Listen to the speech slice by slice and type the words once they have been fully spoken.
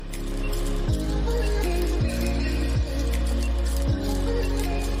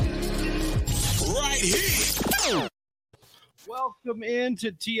Welcome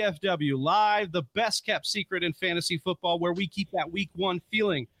into TFW Live, the best kept secret in fantasy football, where we keep that week one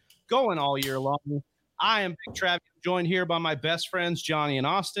feeling going all year long. I am Big Trav, joined here by my best friends, Johnny and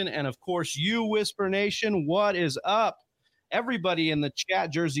Austin, and of course, you, Whisper Nation. What is up? Everybody in the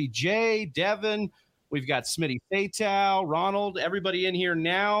chat, Jersey J, Devin, we've got Smitty Fatal, Ronald, everybody in here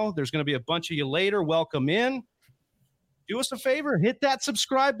now. There's going to be a bunch of you later. Welcome in. Do us a favor, hit that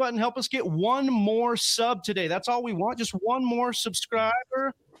subscribe button. Help us get one more sub today. That's all we want, just one more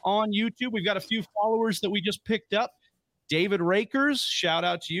subscriber on YouTube. We've got a few followers that we just picked up. David Rakers, shout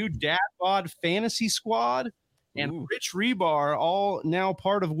out to you. Dad Bod Fantasy Squad and Ooh. Rich Rebar, all now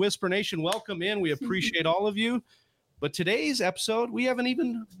part of Whisper Nation. Welcome in. We appreciate all of you. But today's episode, we have an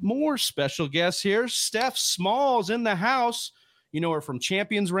even more special guest here. Steph Smalls in the house. You know her from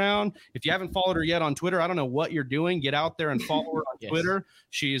Champions Round. If you haven't followed her yet on Twitter, I don't know what you're doing. Get out there and follow her on Twitter.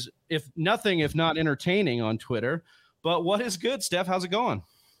 She's, if not entertaining on Twitter. But what is good, Steph? How's it going?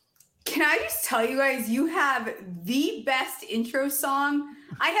 Can I just tell you guys, you have the best intro song.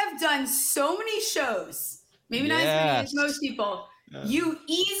 I have done so many shows, maybe not as many as most people. You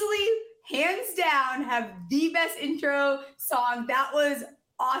easily, hands down, have the best intro song. That was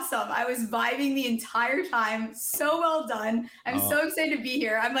awesome. I was vibing the entire time. So well done. I'm so excited to be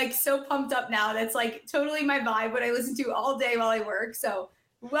here. I'm like so pumped up now. That's like totally my vibe, what I listen to all day while I work. So,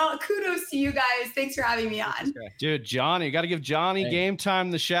 well, kudos to you guys. Thanks for having me on. Dude, Johnny, you got to give Johnny Game Time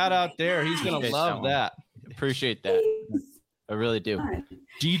the shout out there. He's going to love that. Appreciate that. I really do.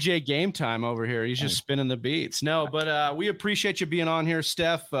 DJ Game Time over here. He's just spinning the beats. No, but we appreciate you being on here,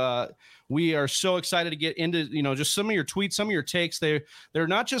 Steph. We are so excited to get into, just some of your tweets, some of your takes. They're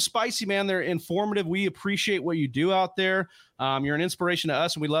not just spicy, man. They're informative. We appreciate what you do out there. You're an inspiration to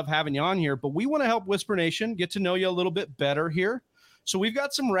us, and we love having you on here. But we want to help Whisper Nation get to know you a little bit better here. So we've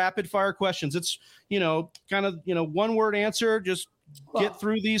got some rapid fire questions. It's, one word answer. Just get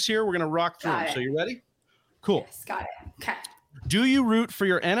through these here. We're going to rock through them. So you ready? Cool. Yes, got it. Okay. Do you root for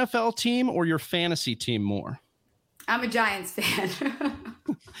your NFL team or your fantasy team more? I'm a Giants fan.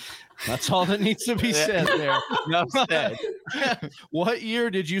 That's all that needs to be said there. Enough said. What year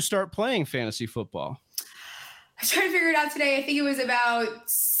did you start playing fantasy football? I was trying to figure it out today. I think it was about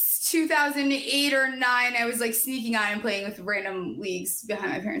 2008 or 9. I was like sneaking on and playing with random leagues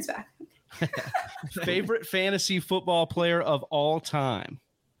behind my parents' back. Favorite fantasy football player of all time?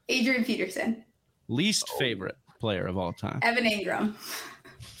 Adrian Peterson. Least favorite player of all time? Evan Ingram.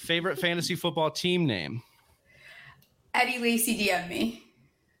 Favorite fantasy football team name? Eddie Lacy DM me.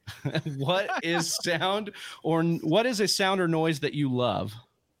 What is a sound or noise that you love?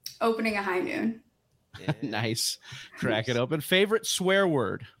 Opening a high noon. Nice. Crack it open. Favorite swear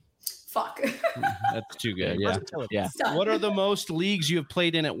word? Fuck. That's too good. Yeah. Stop. What are the most leagues you have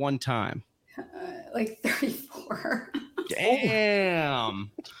played in at one time? Like 34.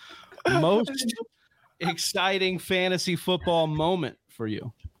 Damn. Most exciting fantasy football moment for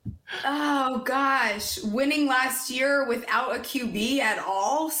you? Oh gosh, winning last year without a QB at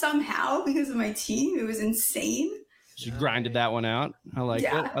all somehow because of my team. It was insane. You grinded that one out. I like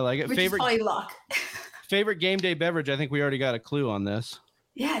it. I like it. Which is probably luck. Favorite game day beverage? I think we already got a clue on this.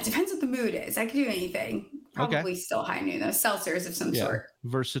 Yeah, it depends what the mood is. I could do anything. Probably still high noon though. Seltzers of some sort.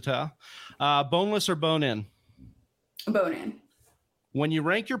 Versatile. Boneless or bone in? Bone in. When you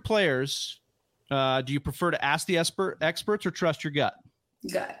rank your players, do you prefer to ask the experts or trust your gut?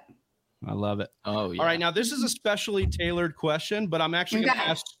 Gut. I love it. Oh, yeah. All right. Now, this is a specially tailored question, but I'm actually going to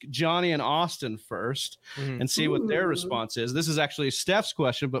ask Johnny and Austin first and see what their response is. This is actually Steph's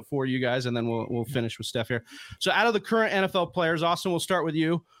question, but for you guys, and then we'll finish with Steph here. So out of the current NFL players, Austin, we'll start with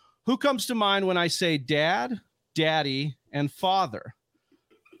you. Who comes to mind when I say dad, daddy, and father?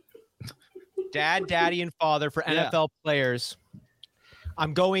 Dad, daddy, and father for NFL players.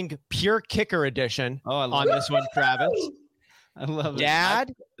 I'm going pure kicker edition on this one, Travis. I love it.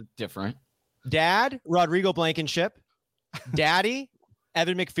 Dad, different. Dad, Rodrigo Blankenship. Daddy,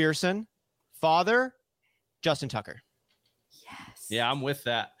 Evan McPherson. Father, Justin Tucker. Yes. Yeah, I'm with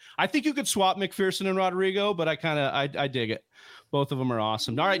that. I think you could swap McPherson and Rodrigo, but I dig it. Both of them are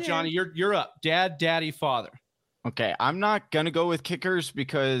awesome. All right, Johnny, you're up. Dad, daddy, father. Okay, I'm not going to go with kickers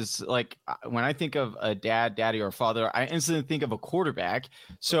because, like, when I think of a dad, daddy, or father, I instantly think of a quarterback.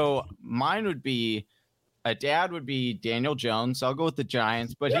 So mine would be a dad would be Daniel Jones. I'll go with the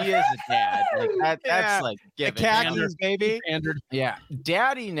Giants, but he is a dad. Like that's like a Cactus, baby. Yeah,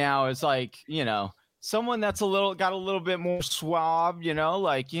 daddy now is like someone that's got a little bit more suave.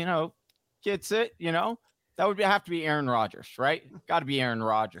 Gets it. that would have to be Aaron Rodgers, right? Got to be Aaron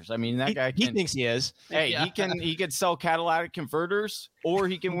Rodgers. I mean, that guy. He thinks he is. Hey, he can sell catalytic converters, or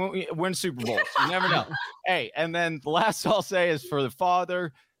he can win Super Bowls. You never know. Hey, and then the last I'll say is for the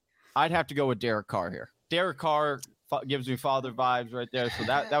father, I'd have to go with Derek Carr here. Derek Carr gives me father vibes right there, so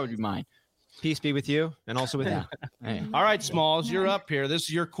that would be mine. Peace be with you, and also with you. Hey. All right, Smalls, you're up here. This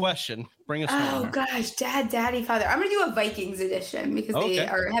is your question. Bring us. Oh gosh, dad, daddy, father. I'm gonna do a Vikings edition because they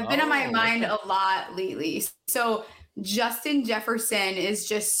have been on my mind a lot lately. So Justin Jefferson is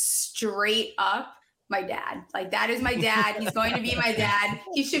just straight up my dad. Like, that is my dad. He's going to be my dad.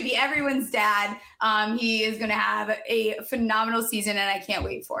 He should be everyone's dad. He is going to have a phenomenal season, and I can't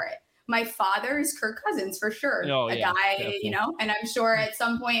wait for it. My father is Kirk Cousins for sure. A guy, definitely. And I'm sure at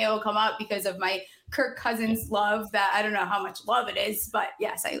some point it will come up because of my Kirk Cousins love that. I don't know how much love it is, but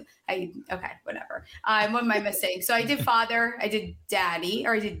yes, I okay, whatever. What am I missing? So I did father, I did daddy,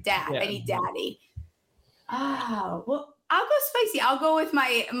 or I did dad. I need daddy. Oh, well, I'll go spicy. I'll go with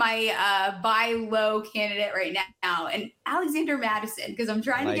my buy low candidate right now, and Alexander Madison, because I'm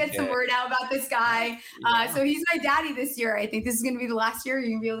trying to get some word out about this guy. So he's my daddy this year. I think this is going to be the last year you're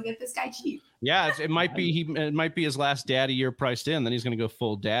going to be able to get this guy cheap. Yeah, it might be. It might be his last daddy year priced in. Then he's going to go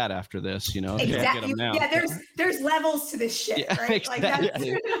full dad after this. Exactly. Yeah, there's levels to this shit, right? Exactly. Like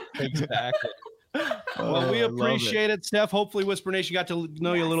that's exactly. Well, we appreciate it, Steph. Hopefully Whisper Nation got to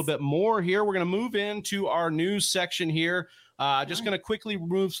know you a little bit more here. We're going to move into our news section here. Just going to quickly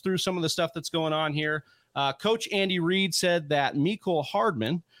move through some of the stuff that's going on here. Coach Andy Reid said that Mecole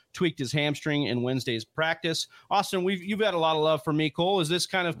Hardman tweaked his hamstring in Wednesday's practice. Austin, you've had a lot of love for Mecole. Is this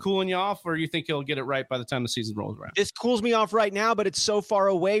kind of cooling you off, or you think he'll get it right by the time the season rolls around? This cools me off right now, but it's so far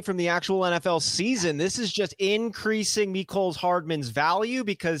away from the actual NFL season. This is just increasing Mecole Hardman's value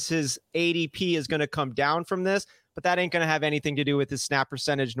because his ADP is going to come down from this, but that ain't going to have anything to do with his snap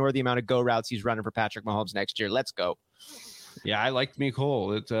percentage nor the amount of go routes he's running for Patrick Mahomes next year. Let's go. Yeah, I liked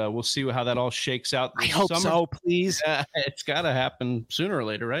Mecole. We'll see how that all shakes out. I hope so, please. It's got to happen sooner or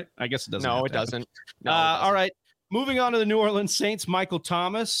later, right? I guess it doesn't. No, it doesn't. All right. Moving on to the New Orleans Saints, Michael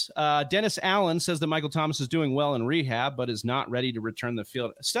Thomas. Dennis Allen says that Michael Thomas is doing well in rehab, but is not ready to return to the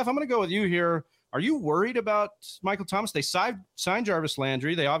field. Steph, I'm going to go with you here. Are you worried about Michael Thomas? They signed Jarvis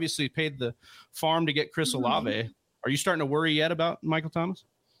Landry. They obviously paid the farm to get Chris Olave. Are you starting to worry yet about Michael Thomas?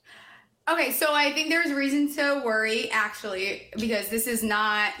 Okay, so I think there's reason to worry, actually, because this is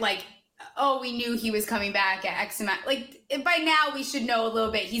not like, oh, we knew he was coming back at X amount. Like, by now we should know a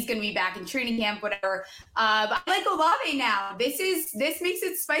little bit. He's going to be back in training camp, whatever. But I like Olave now. This makes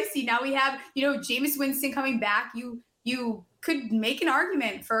it spicy. Now we have, Jameis Winston coming back. You could make an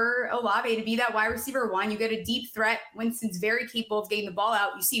argument for Olave to be that wide receiver one. You get a deep threat. Winston's very capable of getting the ball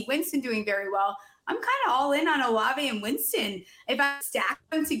out. You see Winston doing very well. I'm kind of all in on Olave and Winston. If I stack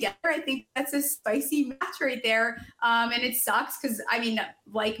them together, I think that's a spicy match right there. And it sucks because,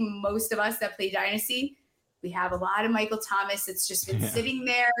 like most of us that play Dynasty, we have a lot of Michael Thomas that's just been sitting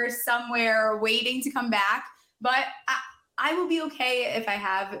there somewhere waiting to come back. But I will be okay if I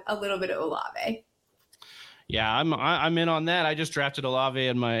have a little bit of Olave. Yeah, I'm in on that. I just drafted Olave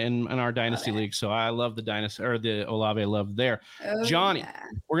in our Dynasty League, so I love the Dynasty or the Olave love there. Johnny,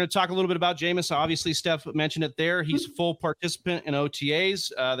 we're going to talk a little bit about Jameis. Obviously, Steph mentioned it there. He's a full participant in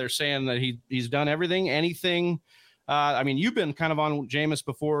OTAs. They're saying that he's done anything. You've been kind of on Jameis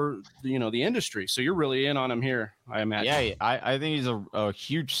before, the industry, so you're really in on him here, I imagine. Yeah, I think he's a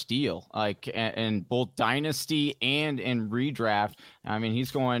huge steal, like in both Dynasty and in redraft.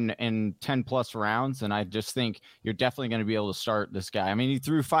 He's going in 10 plus rounds, and I just think you're definitely going to be able to start this guy. He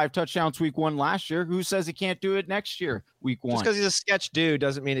threw 5 touchdowns week 1 last year. Who says he can't do it next year, week 1? Just because he's a sketch dude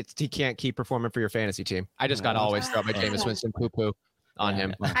doesn't mean he can't keep performing for your fantasy team. I just got to always throw my Jameis Winston poo-poo on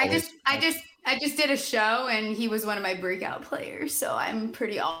him. I just did a show and he was one of my breakout players, so I'm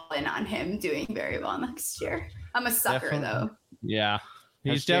pretty all in on him doing very well next year. I'm a sucker though. Yeah,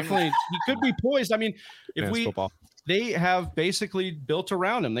 he's definitely he could be poised. They have basically built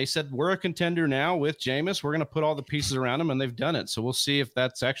around him. They said we're a contender now with Jameis. We're going to put all the pieces around him, and they've done it. So we'll see if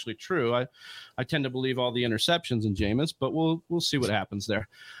that's actually true. I tend to believe all the interceptions in Jameis, but we'll see what happens there.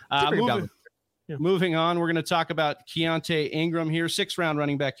 Moving on, we're going to talk about Keontae Ingram here. 6th-round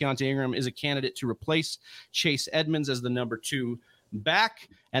running back Keontae Ingram is a candidate to replace Chase Edmonds as the number 2 back.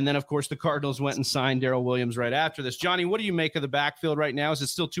 And then, of course, the Cardinals went and signed Darrell Williams right after this. Johnny, what do you make of the backfield right now? Is it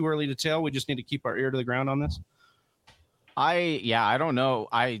still too early to tell? We just need to keep our ear to the ground on this? I don't know.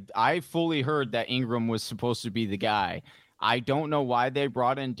 I fully heard that Ingram was supposed to be the guy. I don't know why they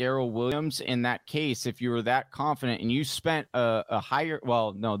brought in Darrell Williams in that case. If you were that confident and you spent a higher,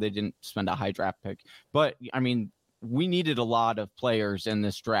 well, no, they didn't spend a high draft pick, but we needed a lot of players in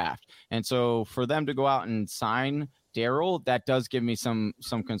this draft. And so for them to go out and sign Daryl, that does give me some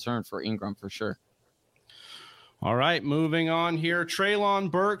concern for Ingram for sure. All right, moving on here. Treylon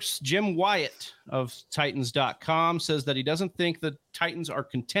Burks, Jim Wyatt of Titans.com says that he doesn't think the Titans are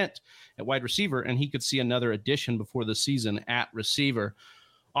content at wide receiver, and he could see another addition before the season at receiver.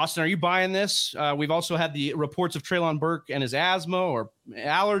 Austin, are you buying this? We've also had the reports of Treylon Burke and his asthma or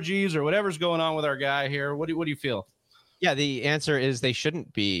allergies or whatever's going on with our guy here. What do you feel? Yeah, the answer is they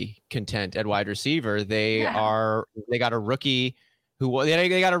shouldn't be content at wide receiver. They got a rookie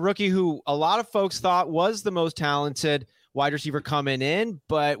who a lot of folks thought was the most talented wide receiver coming in,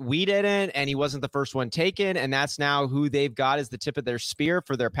 but we didn't, and he wasn't the first one taken, and that's now who they've got as the tip of their spear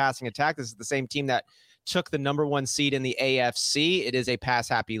for their passing attack. This is the same team that took the number 1 seed in the AFC. It is a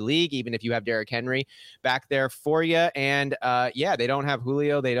pass-happy league, even if you have Derrick Henry back there for you. And, they don't have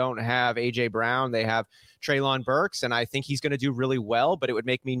Julio. They don't have A.J. Brown. They have Treylon Burks, and I think he's going to do really well, but it would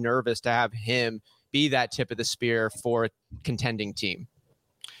make me nervous to have him be that tip of the spear for a contending team.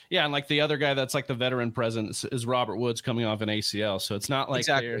 Yeah, and like the other guy that's like the veteran presence is Robert Woods coming off an ACL. So it's not like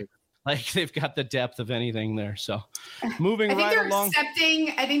they've got the depth of anything there. So moving right along.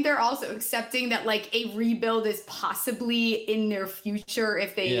 I think they're also accepting that like a rebuild is possibly in their future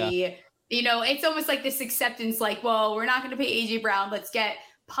if they, it's almost like this acceptance, like, well, we're not going to pay AJ Brown. Let's get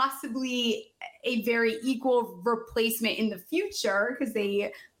possibly a very equal replacement in the future because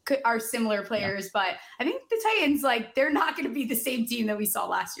they are similar players. But I think the Titans, like, they're not going to be the same team that we saw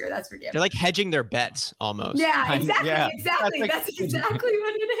last year. That's for damn. They're like hedging their bets almost. Yeah, exactly. That's exactly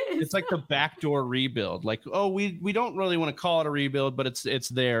what it is. It's like the backdoor rebuild. Like, oh, we don't really want to call it a rebuild, but it's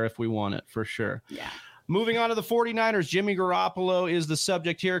there if we want it for sure. Yeah. Moving on to the 49ers, Jimmy Garoppolo is the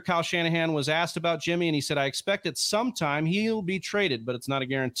subject here. Kyle Shanahan was asked about Jimmy, and he said, I expect at some time he'll be traded, but it's not a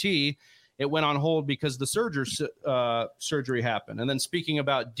guarantee. It went on hold because the surgery happened. And then speaking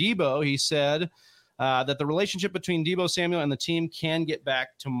about Deebo, he said that the relationship between Deebo Samuel and the team can get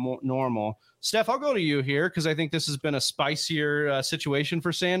back to normal. Steph, I'll go to you here because I think this has been a spicier situation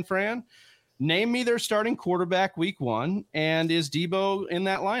for San Fran. Name me their starting quarterback week 1, and is Deebo in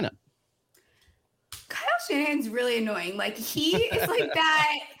that lineup? Kyle Shanahan's really annoying. Like, he is like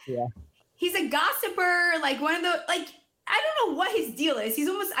that. Yeah. He's a gossiper, like one of the, like, I don't know what his deal is. He's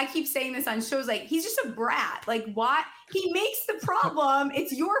almost, I keep saying this on shows, like, he's just a brat. Like, what? He makes the problem.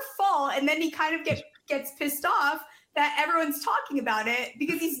 It's your fault. And then he kind of gets pissed off that everyone's talking about it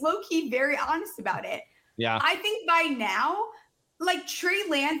because he's low-key very honest about it. Yeah. I think by now, like, Trey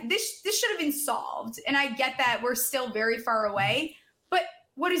Lance, this should have been solved. And I get that we're still very far away, but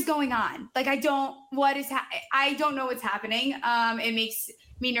what is going on? Like, I don't know what's happening. It makes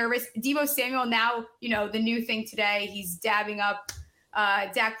me nervous. Deebo Samuel now, the new thing today, he's dabbing up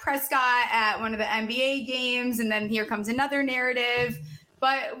Dak Prescott at one of the NBA games, and then here comes another narrative.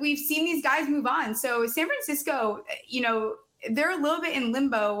 But we've seen these guys move on. So San Francisco, they're a little bit in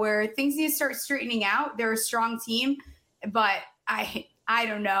limbo where things need to start straightening out. They're a strong team, but I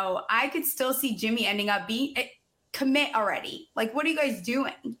don't know. I could still see Jimmy ending up commit already. Like, what are you guys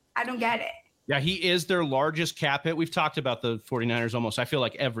doing? I don't get it. Yeah, he is their largest cap hit. We've talked about the 49ers almost, I feel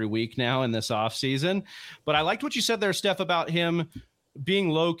like, every week now in this offseason. But I liked what you said there, Steph, about him being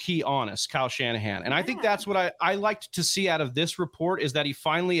low-key honest, Kyle Shanahan. And I think that's what I liked to see out of this report, is that he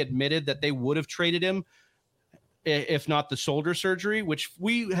finally admitted that they would have traded him if not the shoulder surgery, which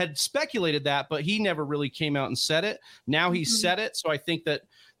we had speculated that, but he never really came out and said it. Now he said it. So I think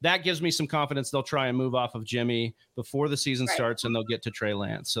that gives me some confidence they'll try and move off of Jimmy before the season starts, and they'll get to Trey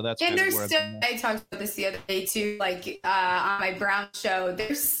Lance. So that's, and there's still, I talked about this the other day too, like on my Brown show,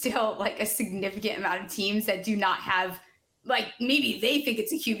 there's still like a significant amount of teams that do not have, like, maybe they think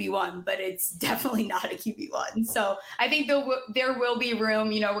it's a QB1, but it's definitely not a QB1. So I think there will be room.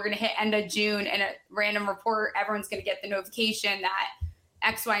 We're going to hit end of June, and a random report, everyone's going to get the notification that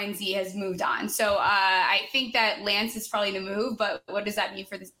X, Y, and Z has moved on. So I think that Lance is probably the move, but what does that mean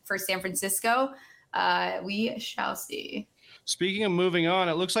for San Francisco? We shall see. Speaking of moving on,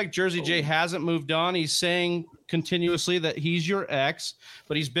 it looks like Jersey J hasn't moved on. He's saying continuously that he's your ex,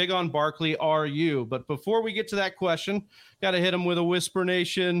 but he's big on Barkley. Are you? But before we get to that question, got to hit him with a Whisper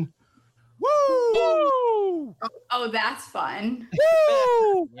Nation. Woo! Oh, that's fun.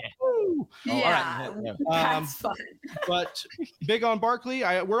 Woo! Yeah, that's fun. But big on Barkley.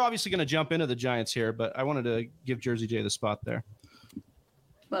 We're obviously going to jump into the Giants here, but I wanted to give Jersey J the spot there.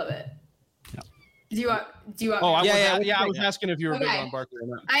 Love it. Yeah. Do you want? Oh, I was asking if you were big on Barkley or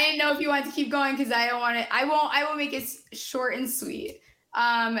not. I didn't know if you wanted to keep going because I don't want it. I won't make it short and sweet.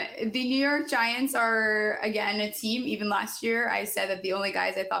 The New York Giants are, again, a team. Even last year, I said that the only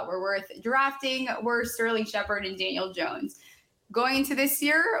guys I thought were worth drafting were Sterling Shepard and Daniel Jones. Going into this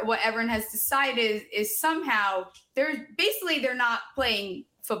year, what everyone has decided is somehow they're not playing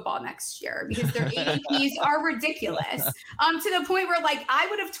football next year because their ADPs are ridiculous. To the point where, like, I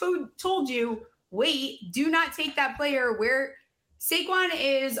would have told you, wait, do not take that player where Saquon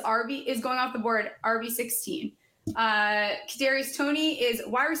is going off the board, RB16. Kadarius Toney is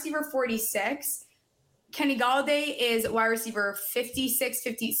wide receiver 46. Kenny Golladay is wide receiver 56,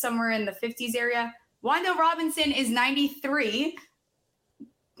 50, somewhere in the 50s area. Wan'Dale Robinson is 93.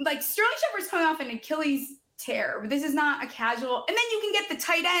 Like, Sterling Shepard's coming off an Achilles tear. But this is not a casual. And then you can get the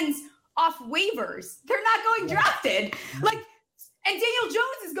tight ends off waivers. They're not going drafted. Like, and Daniel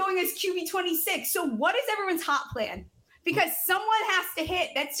Jones is going as QB 26. So what is everyone's hot plan? Because someone has to hit.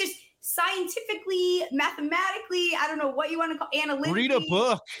 That's just scientifically, mathematically, I don't know what you want to call analytically. Read a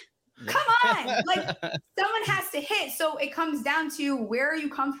book. Come on. Like, someone has to hit. So it comes down to, where are you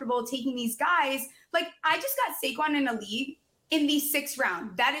comfortable taking these guys? Like, I just got Saquon in a league in the 6th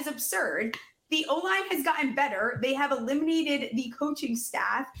round. That is absurd. The O-line has gotten better. They have eliminated the coaching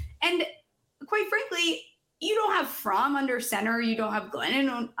staff. And quite frankly, you don't have Fromm under center. You don't have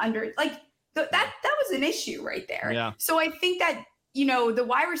Glennon under, like, that was an issue right there. Yeah. So I think that, you know, the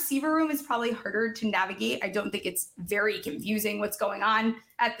wide receiver room is probably harder to navigate. I don't think it's very confusing what's going on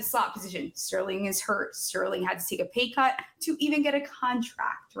at the slot position. Sterling is hurt. Sterling had to take a pay cut to even get a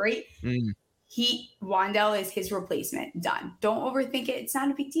contract, right? Wan'Dale is his replacement. Done. Don't overthink it. It's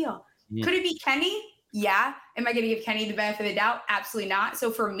not a big deal. Could it be Kenny? Yeah. Am I going to give Kenny the benefit of the doubt? Absolutely not.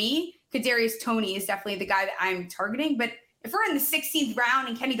 So for me, Kadarius Toney is definitely the guy that I'm targeting. But if we're in the 16th round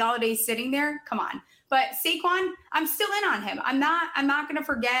and Kenny Golladay is sitting there, come on. But Saquon, I'm still in on him. I'm not going to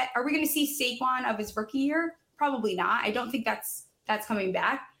forget. Are we going to see Saquon of his rookie year? Probably not. I don't think that's coming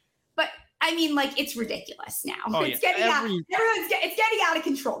back. But I mean, like, it's ridiculous now. Oh, it's getting out. It's getting out of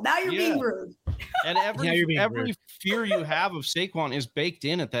control. Now you're being rude. And every fear you have of Saquon is baked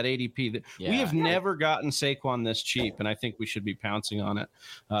in at that ADP. We have never gotten Saquon this cheap, and I think we should be pouncing on it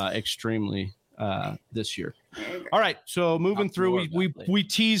extremely this year. All right, so moving through, we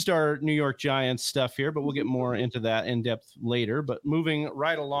teased our New York Giants stuff here, but we'll get more into that in depth later. But moving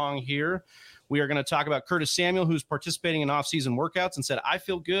right along here, we are going to talk about Curtis Samuel, who's participating in off-season workouts and said, I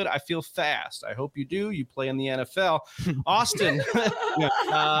feel good. I feel fast. I hope you do. You play in the NFL. Austin,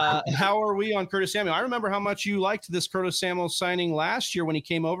 how are we on Curtis Samuel? I remember how much you liked this Curtis Samuel signing last year when he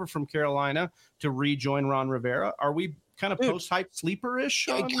came over from Carolina to rejoin Ron Rivera. Are we kind of post-hype sleeper-ish?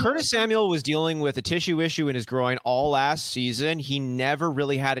 Curtis Samuel was dealing with a tissue issue in his groin all last season. He never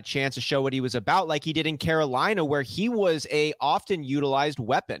really had a chance to show what he was about like he did in Carolina, where he was a often utilized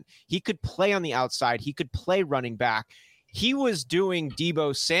weapon. He could play on the outside. He could play running back. He was doing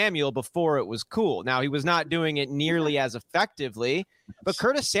Deebo Samuel before it was cool. Now, he was not doing it nearly as effectively, but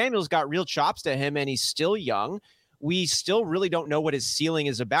Curtis Samuel's got real chops to him, and he's still young. We still really don't know what his ceiling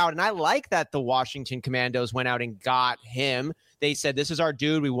is about. And I like that the Washington Commandos went out and got him. They said, this is our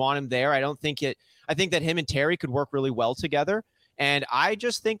dude. We want him there. I think that him and Terry could work really well together. And I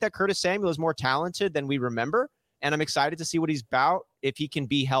just think that Curtis Samuel is more talented than we remember. And I'm excited to see what he's about if he can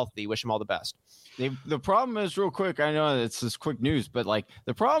be healthy. Wish him all the best. The problem is, real quick, I know it's this quick news, but like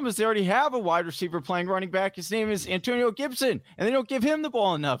the problem is they already have a wide receiver playing running back. His name is Antonio Gibson, and they don't give him the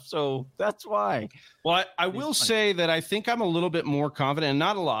ball enough. So that's why. Well, I will say that I think I'm a little bit more confident, and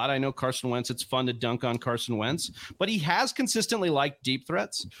not a lot. I know Carson Wentz, it's fun to dunk on Carson Wentz, but he has consistently liked deep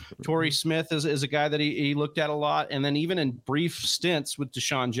threats. Torrey Smith is a guy that he looked at a lot, and then even in brief stints with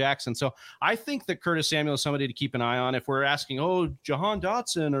Deshaun Jackson. So I think that Curtis Samuel is somebody to keep an eye on. If we're asking, Jahan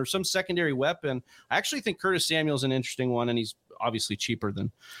Dotson or some secondary weapon, I actually think Curtis Samuel is an interesting one, and he's obviously cheaper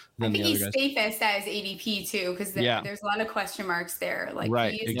than the other guys. I think he's safest as ADP too, because there's a lot of question marks there.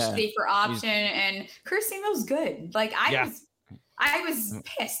 Like, he's a safer option, and Curtis Samuel's good. Like, I was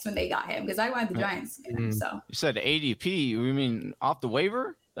pissed when they got him because I wanted the Giants to get him. So you said ADP, you mean off the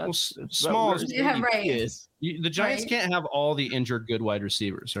waiver? That's small. The Giants right. Can't have all the injured good wide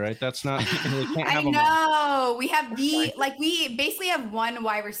receivers, right? That's not. I know. We have we basically have one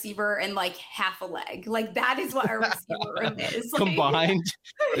wide receiver and like half a leg. Like, that is what our receiver room is. Like, combined,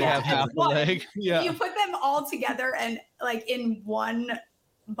 they have half a leg. Yeah. You put them all together and like in one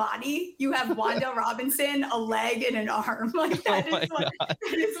body, you have Wan'Dale Robinson, a leg and an arm. Like, that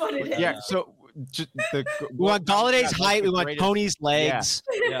is what it is. Yeah. So we want Galladay's height. We want Tony's legs.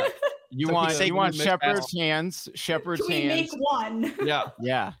 Yeah. You want Shepard's hands. Can we make one?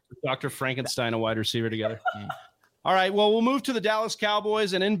 Yeah. Dr. Frankenstein, a wide receiver together. All right, well, we'll move to the Dallas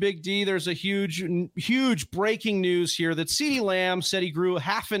Cowboys, and in Big D, there's a huge breaking news here that CeeDee Lamb said he grew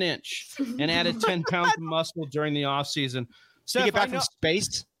half an inch and added 10 pounds of muscle during the offseason. Steph, get back from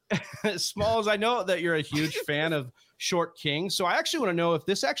space? As small as I know that you're a huge fan of short kings, so I actually want to know if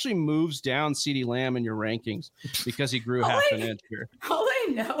this actually moves down CeeDee Lamb in your rankings because he grew half an inch here. All I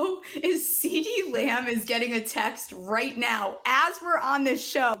know is CeeDee Lamb is getting a text right now as we're on this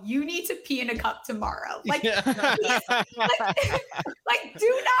show. You need to pee in a cup tomorrow. Like, do not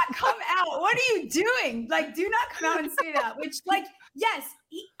come out. What are you doing? Like, do not come out and say that. Which, like, yes,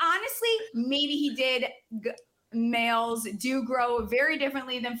 honestly, maybe he did. Males do grow very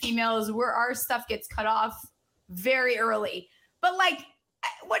differently than females, where our stuff gets cut off very early. But like,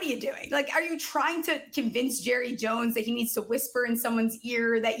 what are you doing? Like, are you trying to convince Jerry Jones that he needs to whisper in someone's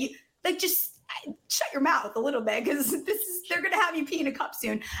ear that you like, just shut your mouth a little bit, because they're gonna have you pee in a cup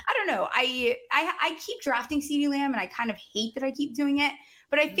soon. I don't know. I keep drafting CeeDee Lamb, and I kind of hate that I keep doing it,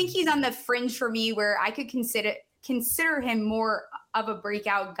 but I think he's on the fringe for me where I could consider him more of a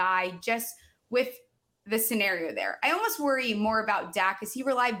breakout guy just with the scenario there. I almost worry more about Dak because he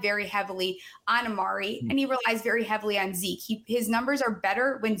relied very heavily on Amari and he relies very heavily on Zeke. His numbers are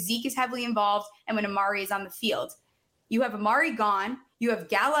better when Zeke is heavily involved and when Amari is on the field. You have Amari gone. You have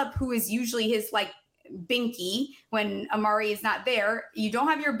Gallup, who is usually his like binky when Amari is not there. You don't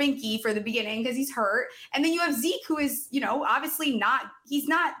have your binky for the beginning because he's hurt. And then you have Zeke, who is, obviously he's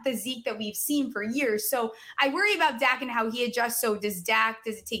not the Zeke that we've seen for years. So I worry about Dak and how he adjusts. So does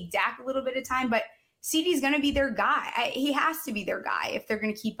it take Dak a little bit of time? But CeeDee's going to be their guy. He has to be their guy if they're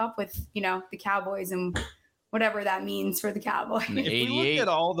going to keep up with, the Cowboys and whatever that means for the Cowboys. If we look at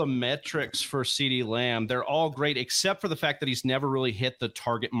all the metrics for CeeDee Lamb, they're all great, except for the fact that he's never really hit the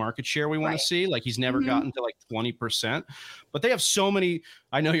target market share we want to see. Like, he's never gotten to like 20%. But they have so many,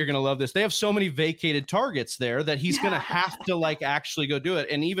 I know you're going to love this, they have so many vacated targets there that he's going to have to like actually go do it.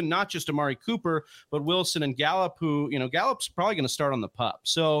 And even not just Amari Cooper, but Wilson and Gallup, who, Gallup's probably going to start on the pup.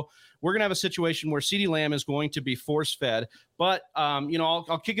 So we're going to have a situation where CeeDee Lamb is going to be force-fed. But,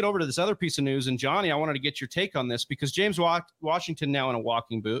 I'll kick it over to this other piece of news. And, Johnny, I wanted to get your take on this because James Washington now in a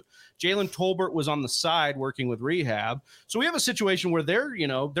walking boot. Jalen Tolbert was on the side working with rehab. So we have a situation where they're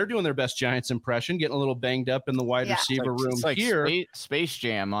doing their best Giants impression, getting a little banged up in the wide receiver room it's like here. Space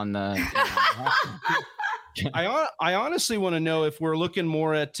Jam on the I honestly want to know if we're looking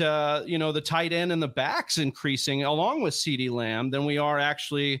more at, the tight end and the backs increasing along with CeeDee Lamb than we are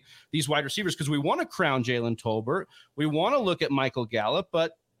actually these wide receivers, because we want to crown Jalen Tolbert. We want to look at Michael Gallup,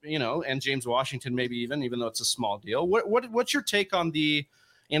 but, and James Washington, maybe even though it's a small deal. What's your take on the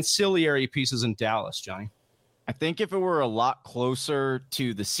ancillary pieces in Dallas, Johnny? I think if it were a lot closer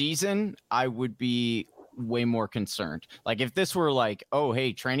to the season, I would be way more concerned. Like if this were like, oh,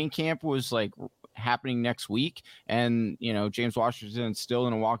 hey, training camp was like happening next week and James Washington's still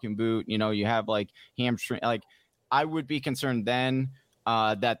in a walking boot, you have like hamstring, like I would be concerned then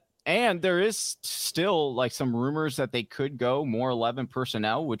and there is still like some rumors that they could go more 11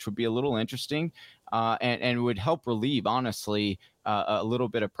 personnel, which would be a little interesting and would help relieve honestly a little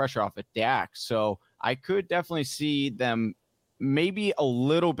bit of pressure off of Dak. So I could definitely see them maybe a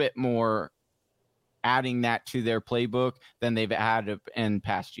little bit more adding that to their playbook than they've had in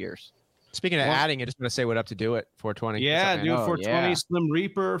past years. Speaking of adding, I just want to say what up to do it 420. Yeah, do it 420. Slim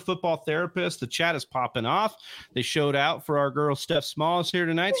Reaper, football therapist. The chat is popping off. They showed out for our girl Steph Smalls here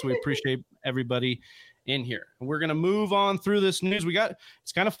tonight, so we appreciate everybody in here. We're going to move on through this news.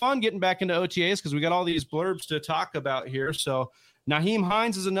 It's kind of fun getting back into OTAs because we got all these blurbs to talk about here. So Nyheim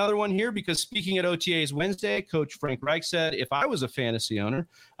Hines is another one here because speaking at OTAs Wednesday, Coach Frank Reich said, if I was a fantasy owner,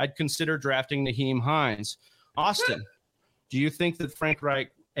 I'd consider drafting Nyheim Hines. Austin, do you think that Frank Reich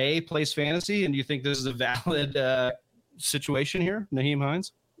plays fantasy, and do you think this is a valid situation here, Nyheim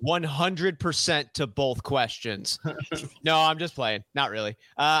Hines? 100% to both questions. No, I'm just playing. Not really.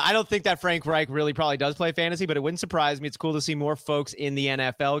 I don't think that Frank Reich really probably does play fantasy, but it wouldn't surprise me. It's cool to see more folks in the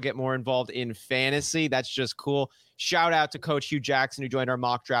NFL get more involved in fantasy. That's just cool. Shout out to Coach Hugh Jackson, who joined our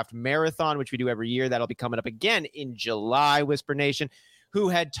mock draft marathon, which we do every year. That'll be coming up again in July, Whisper Nation, who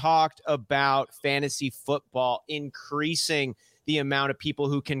had talked about fantasy football increasing the amount of people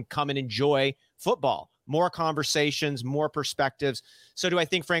who can come and enjoy football. More conversations, more perspectives. So do I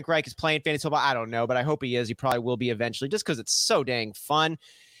think Frank Reich is playing fantasy football? I don't know, but I hope he is. He probably will be eventually just because it's so dang fun.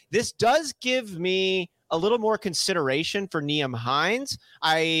 This does give me a little more consideration for Nyheim Hines.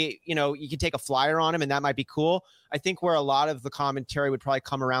 You can take a flyer on him and that might be cool. I think where a lot of the commentary would probably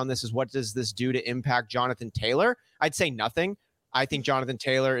come around this is what does this do to impact Jonathan Taylor? I'd say nothing. I think Jonathan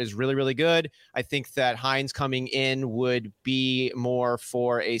Taylor is really, really good. I think that Hines coming in would be more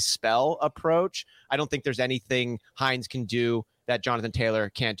for a spell approach. I don't think there's anything Hines can do that Jonathan Taylor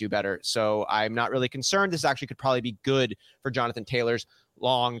can't do better. So I'm not really concerned. This actually could probably be good for Jonathan Taylor's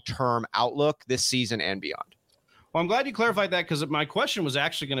long-term outlook this season and beyond. Well, I'm glad you clarified that, because my question was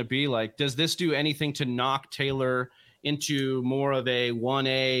actually going to be like, does this do anything to knock Taylor into more of a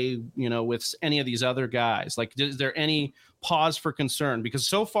 1A, with any of these other guys? Like, is there any pause for concern? Because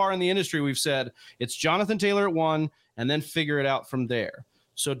so far in the industry, we've said it's Jonathan Taylor at 1 and then figure it out from there.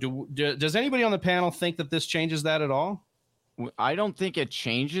 So does anybody on the panel think that this changes that at all? I don't think it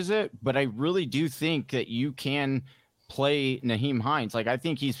changes it, but I really do think that you can play Nyheim Hines. Like, I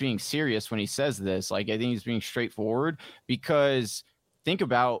think he's being serious when he says this. Like, I think he's being straightforward, because think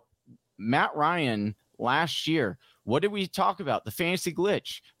about Matt Ryan last year. What did we talk about? The fantasy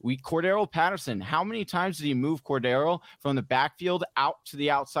glitch. Cordero Patterson. How many times did he move Cordero from the backfield out to the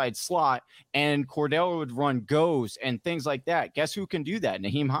outside slot, and Cordero would run goes and things like that? Guess who can do that?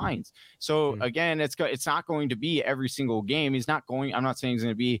 Nyheim Hines. So again, it's not going to be every single game. I'm not saying he's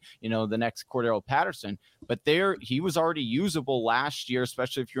going to be, the next Cordero Patterson, but he was already usable last year,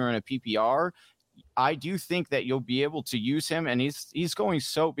 especially if you're in a PPR. I do think that you'll be able to use him, and he's going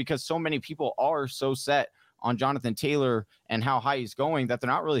because so many people are so set on Jonathan Taylor and how high he's going that they're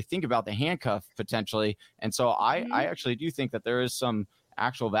not really thinking about the handcuff potentially. And so I actually do think that there is some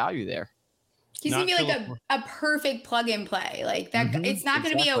actual value there. He's going to be like a perfect plug and play. Like that. It's not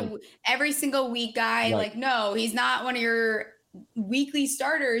going to be a every single week guy. Right. Like, no, he's not one of your weekly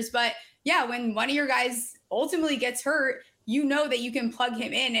starters, but yeah, when one of your guys ultimately gets hurt, that you can plug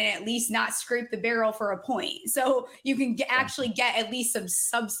him in and at least not scrape the barrel for a point. So you can actually get at least some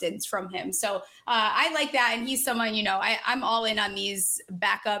substance from him. So I like that. And he's someone, I'm all in on these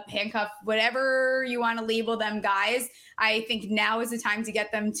backup, handcuff, whatever you want to label them guys. I think now is the time to get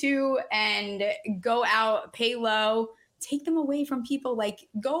them too, and go out, pay low, take them away from people. Like,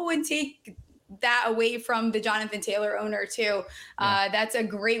 go and take that away from the Jonathan Taylor owner too. That's a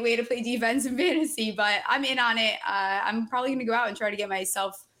great way to play defense in fantasy, but I'm in on it. I'm probably going to go out and try to get my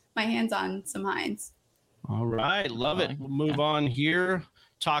hands on some Hines. All right. Love it. We'll move on here,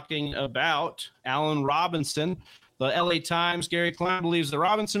 talking about Allen Robinson. The LA Times, Gary Klein believes that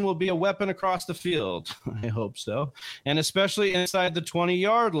Robinson will be a weapon across the field. I hope so. And especially inside the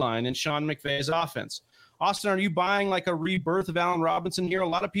 20-yard line in Sean McVay's offense. Austin, are you buying like a rebirth of Allen Robinson here? A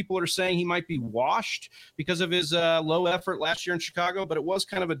lot of people are saying he might be washed because of his low effort last year in Chicago, but it was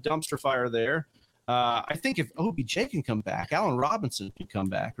kind of a dumpster fire there. I think if OBJ can come back, Allen Robinson can come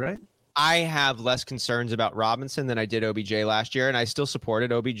back, right? I have less concerns about Robinson than I did OBJ last year, and I still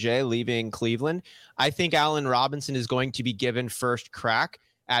supported OBJ leaving Cleveland. I think Allen Robinson is going to be given first crack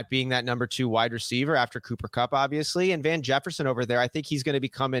at being that number 2 wide receiver after Cooper Kupp, obviously. And Van Jefferson over there, I think he's going to be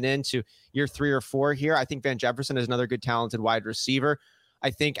coming into year 3 or 4 here. I think Van Jefferson is another good, talented wide receiver. I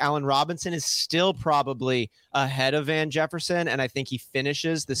think Allen Robinson is still probably ahead of Van Jefferson, and I think he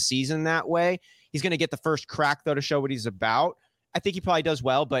finishes the season that way. He's going to get the first crack, though, to show what he's about. I think he probably does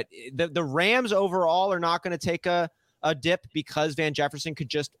well, but the Rams overall are not going to take a dip because Van Jefferson could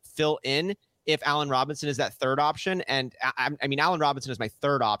just fill in if Allen Robinson is that third option. And I mean, Allen Robinson is my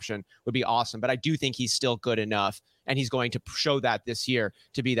third option, would be awesome, but I do think he's still good enough, and he's going to show that this year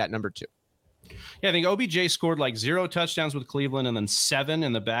to be that number 2. Yeah, I think OBJ scored like 0 touchdowns with Cleveland and then 7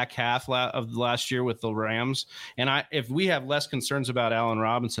 in the back half of last year with the Rams. And if we have less concerns about Allen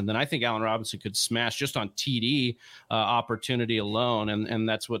Robinson, then I think Allen Robinson could smash just on TD opportunity alone. And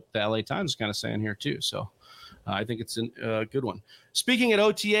that's what the LA Times is kind of saying here too. So I think it's a good one. Speaking at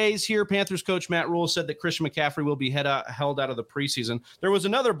OTAs here, Panthers coach Matt Rule said that Christian McCaffrey will be held out of the preseason. There was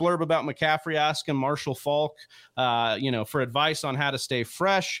another blurb about McCaffrey asking Marshall Faulk, for advice on how to stay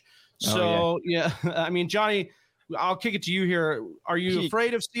fresh. So, yeah, I mean, Johnny, I'll kick it to you here. Are you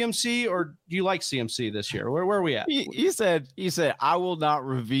afraid of CMC, or do you like CMC this year? Where are we at? He said, I will not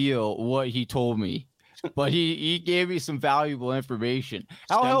reveal what he told me, but he gave me some valuable information.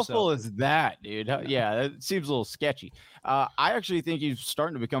 How helpful is that, dude? Yeah, that seems a little sketchy. I actually think he's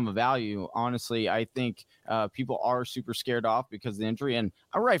starting to become a value. Honestly, I think people are super scared off because of the injury, and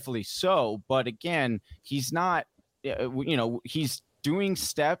rightfully so. But again, he's not, he's doing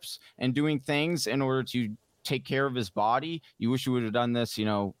steps and doing things in order to take care of his body. You wish you would have done this,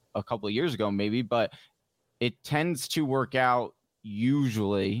 a couple of years ago, maybe, but it tends to work out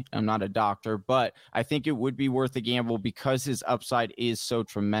usually. I'm not a doctor, but I think it would be worth a gamble because his upside is so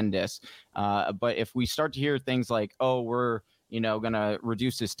tremendous. But if we start to hear things like, oh, we're, going to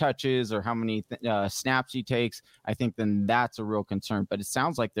reduce his touches or how many snaps he takes, I think then that's a real concern. But it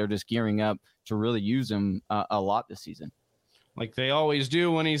sounds like they're just gearing up to really use him a lot this season. like they always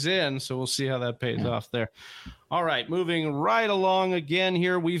do when he's in. So we'll see how that pays off there. All right, moving right along again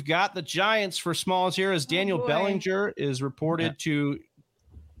here. We've got the Giants for Smalls here as Daniel Bellinger is reported to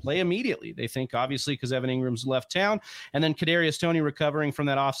play immediately. They think, obviously, because Evan Ingram's left town. And then Kadarius Toney recovering from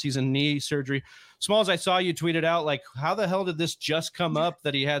that offseason knee surgery. Smalls, I saw you tweeted out, like, how the hell did this just come up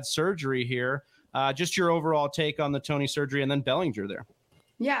that he had surgery here? Just your overall take on the Toney surgery and then Bellinger there.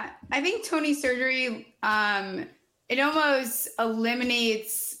 Yeah, I think Toney surgery, it almost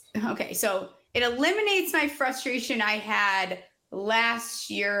eliminates. Okay, so it eliminates my frustration I had last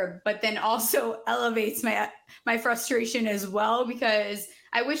year, but then also elevates my frustration as well, because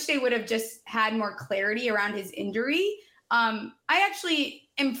I wish they would have just had more clarity around his injury. I actually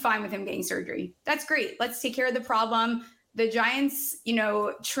am fine with him getting surgery. That's great. Let's take care of the problem. The Giants,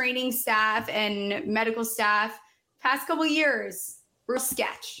 training staff and medical staff, past couple years, real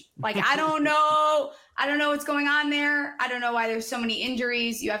sketch. Like, I don't know what's going on there. I don't know why there's so many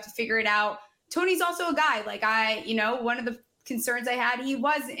injuries. You have to figure it out. Toney's also a guy. Like, one of the concerns I had, he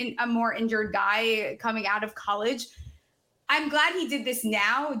was a more injured guy coming out of college. I'm glad he did this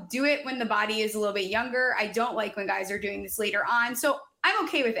now. Do it when the body is a little bit younger. I don't like when guys are doing this later on. So I'm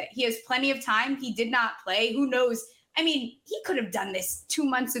okay with it. He has plenty of time. He did not play. Who knows? I mean, he could have done this 2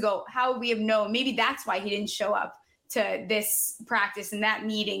 months ago. How would we have known? Maybe that's why he didn't show up to this practice and that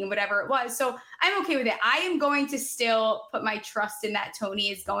meeting and whatever it was. So I'm okay with it. I am going to still put my trust in that Toney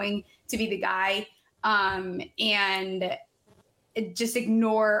is going to be the guy, and just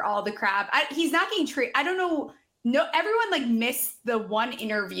ignore all the crap. He's not getting traded. I don't know. No, everyone missed the one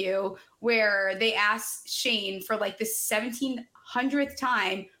interview where they asked Shane for the 1700th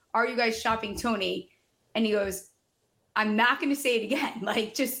time, "Are you guys shopping Toney?" And he goes, "I'm not going to say it again.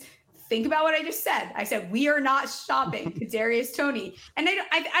 Just think about what I just said. I said, we are not shopping Kadarius Toney." And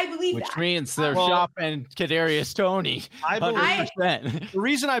I believe that. Which means they're shopping Kadarius Toney. I believe the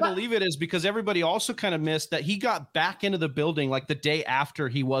reason I believe it is because everybody also kind of missed that he got back into the building the day after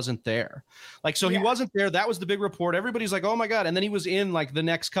he wasn't there. He wasn't there. That was the big report. Everybody's like, oh my God. And then he was in the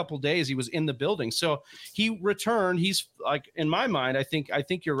next couple days, he was in the building. So he returned. He's in my mind, I think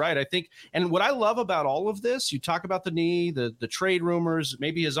you're right. And what I love about all of this, you talk about the knee, the trade rumors,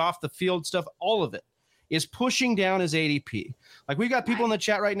 maybe his off the field stuff, all of it is pushing down his ADP. We've got people in the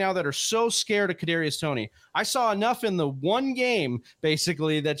chat right now that are so scared of Kadarius Toney. I saw enough in the one game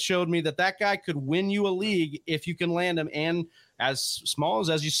basically that showed me that guy could win you a league if you can land him. And as small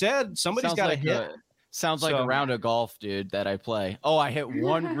as you said, somebody's got to hit. Sounds like a round of golf, dude, that I play. Oh, I hit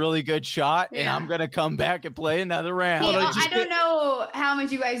one really good shot, and I'm going to come back and play another round. I don't know how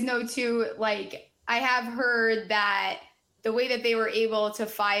much you guys know, too. I have heard that the way that they were able to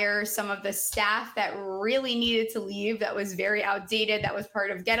fire some of the staff that really needed to leave, that was very outdated, that was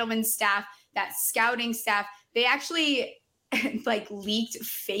part of Gettleman's staff, that scouting staff, they actually leaked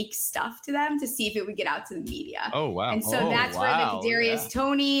fake stuff to them to see if it would get out to the media. Oh, wow. And so that's where the Kadarius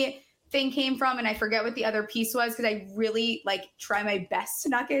Toney thing came from. And I forget what the other piece was, because I really try my best to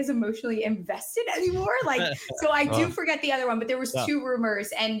not get as emotionally invested anymore. So I do forget the other one, but there was two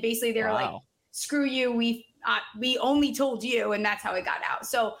rumors, and basically they were screw you. We only told you, and that's how it got out.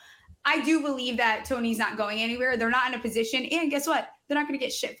 So I do believe that Toney's not going anywhere. They're not in a position, and guess what? They're not going to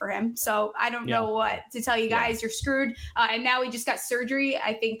get shit for him. So I don't know what to tell you guys. You're screwed. And now he just got surgery.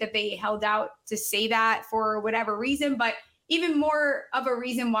 I think that they held out to say that for whatever reason, but even more of a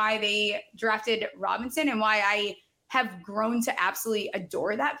reason why they drafted Robinson and why I have grown to absolutely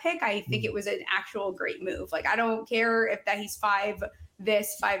adore that pick. I think it was an actual great move. I don't care if that he's 5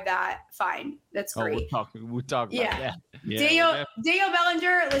 this, 5 that, fine. That's great. We'll talk about that. Yeah, Daniel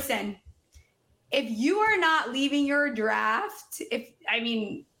Bellinger, listen, if you are not leaving your draft,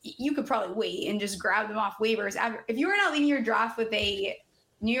 you could probably wait and just grab them off waivers. If you are not leaving your draft with a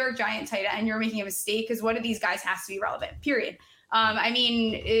New York Giant tight end, you're making a mistake, because one of these guys has to be relevant, period.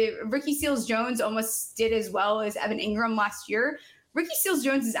 Ricky Seals-Jones almost did as well as Evan Ingram last year. Ricky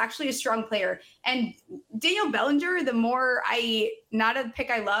Seals-Jones is actually a strong player. And Daniel Bellinger, not a pick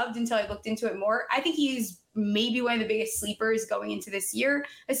I loved until I looked into it more. I think he's maybe one of the biggest sleepers going into this year,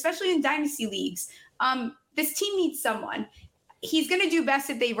 especially in dynasty leagues. This team needs someone. He's going to do best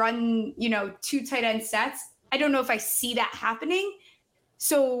if they run, 2 tight end sets. I don't know if I see that happening.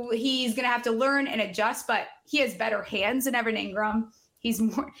 So he's going to have to learn and adjust, but he has better hands than Evan Ingram. He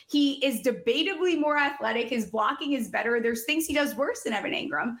is debatably more athletic. His blocking is better. There's things he does worse than Evan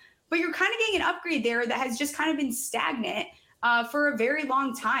Ingram, but you're kind of getting an upgrade there that has just kind of been stagnant for a very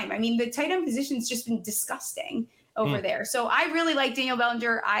long time. The tight end position's just been disgusting over there. So I really like Daniel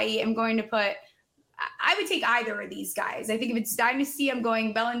Bellinger. I would take either of these guys. I think if it's dynasty, I'm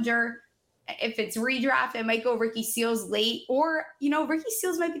going Bellinger. if it's redraft, it might go Ricky Seals late, or, Ricky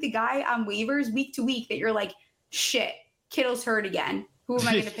Seals might be the guy on waivers week to week that you're like, shit, Kittle's hurt again. Who am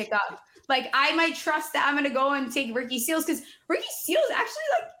I going to pick up? Like, I might trust that I'm going to go and take Ricky Seals, because Ricky Seals actually,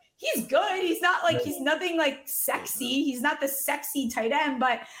 he's good. He's not he's nothing sexy. He's not the sexy tight end,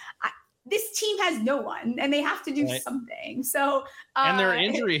 but this team has no one, and they have to do something. So, and their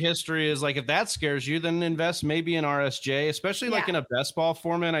injury history is if that scares you, then invest maybe in RSJ, especially in a best ball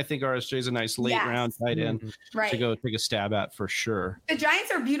format. I think RSJ is a nice late round tight end to go take a stab at for sure. The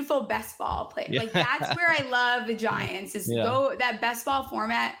Giants are beautiful best ball players. Yeah. That's where I love the Giants is go that best ball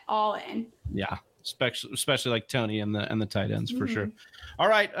format all in. Yeah. Especially Tony and the tight ends for sure. All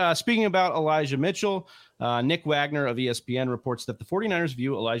right. Speaking about Elijah Mitchell, Nick Wagner of ESPN reports that the 49ers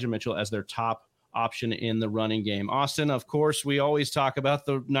view Elijah Mitchell as their top option in the running game. Austin, of course, we always talk about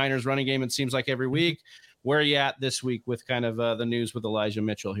the Niners running game. It seems like every week. Where are you at this week with kind of the news with Elijah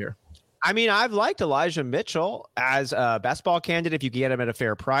Mitchell here? I mean, I've liked Elijah Mitchell as a best ball candidate if you can get him at a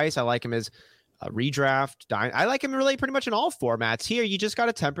fair price. I like him as a redraft. I like him really pretty much in all formats. Here, you just got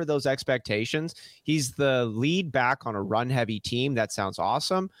to temper those expectations. He's the lead back on a run-heavy team. That sounds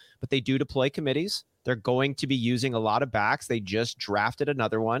awesome, but they do deploy committees. They're going to be using a lot of backs. They just drafted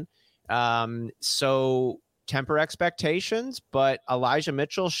another one. So temper expectations, but Elijah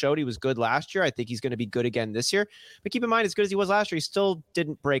Mitchell showed he was good last year. I think he's going to be good again this year. But keep in mind, as good as he was last year, he still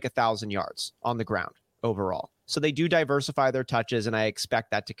didn't break 1,000 yards on the ground overall. So they do diversify their touches, and I expect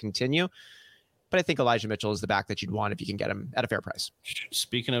that to continue. But I think Elijah Mitchell is the back that you'd want if you can get him at a fair price.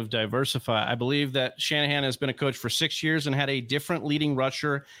 Speaking of diversify, I believe that Shanahan has been a coach for 6 years and had a different leading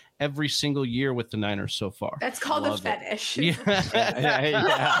rusher every single year with the Niners so far. That's called a fetish.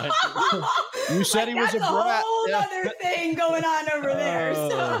 Yeah. You said he was a brat. That's a whole other thing going on over there.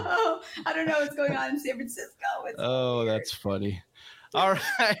 So I don't know what's going on in San Francisco. That's funny. All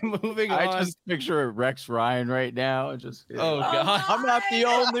right, moving on. I just picture Rex Ryan right now. God. I'm not the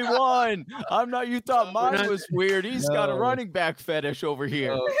only one. I'm not. You thought mine was weird. He's got a running back fetish over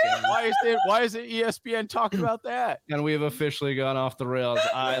here. Okay. Why isn't ESPN talking about that? And we have officially gone off the rails.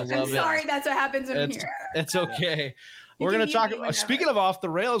 I'm sorry, that's what happens in here. It's okay. We're going to talk. Speaking of off the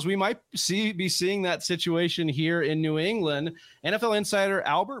rails, we might be seeing that situation here in New England. NFL insider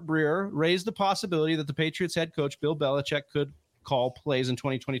Albert Breer raised the possibility that the Patriots head coach Bill Belichick could call plays in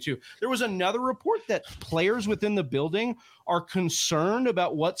 2022. There was another report that players within the building are concerned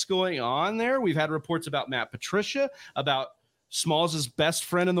about what's going on there. We've had reports about Matt Patricia, about Smalls' best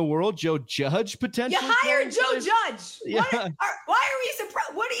friend in the world, Joe Judge, potentially. You hired Joe Judge. Yeah. Why are we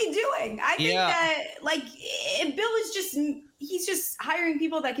surprised? What are you doing? I think that Bill is he's just hiring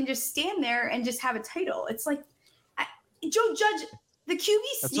people that can just stand there and just have a title. It's Joe Judge, the QB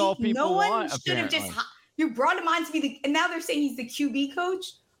That's all people no one want, should have just you brought him on to be and now they're saying he's the QB coach.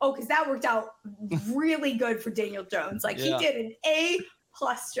 Oh, because that worked out really good for Daniel Jones. He did an A+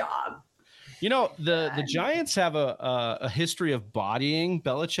 job. You know, the Giants have a history of bodying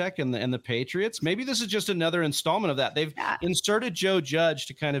Belichick and the Patriots. Maybe this is just another installment of that. They've inserted Joe Judge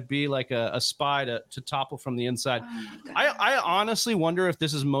to kind of be like a spy to topple from the inside. I honestly wonder if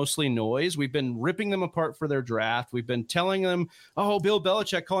this is mostly noise. We've been ripping them apart for their draft. We've been telling them, oh, Bill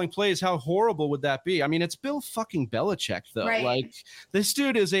Belichick calling plays. How horrible would that be? I mean, it's Bill fucking Belichick, though. Right. This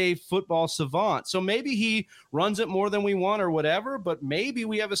dude is a football savant. So maybe he runs it more than we want or whatever, but maybe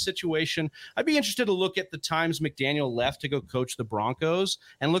we have a situation. I'd be interested to look at the times McDaniel left to go coach the Broncos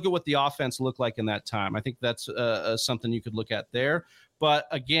and look at what the offense looked like in that time. I think that's something you could look at there. But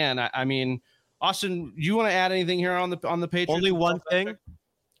again, I mean, Austin, you want to add anything here on the Patriots? Only one thing.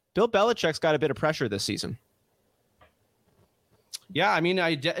 Bill Belichick's got a bit of pressure this season. Yeah, I mean,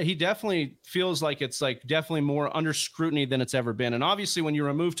 he definitely feels like it's definitely more under scrutiny than it's ever been. And obviously, when you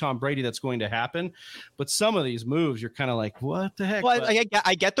remove Tom Brady, that's going to happen. But some of these moves, you're kind of like, what the heck? Well,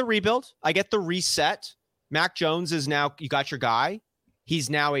 I get the rebuild. I get the reset. Mac Jones is now, you got your guy. He's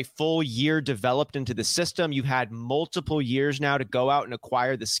now a full year developed into the system. You've had multiple years now to go out and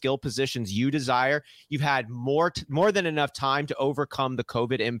acquire the skill positions you desire. You've had more than enough time to overcome the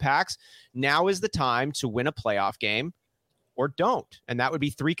COVID impacts. Now is the time to win a playoff game. Or don't. And that would be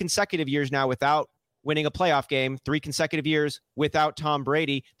 3 consecutive years now without winning a playoff game, 3 consecutive years without Tom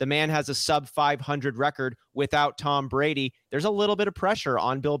Brady. The man has a sub 500 record without Tom Brady. There's a little bit of pressure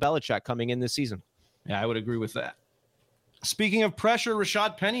on Bill Belichick coming in this season. Yeah, I would agree with that. Speaking of pressure,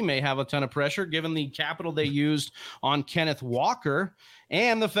 Rashad Penny may have a ton of pressure given the capital they used on Kenneth Walker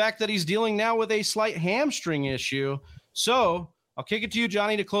and the fact that he's dealing now with a slight hamstring issue. So I'll kick it to you,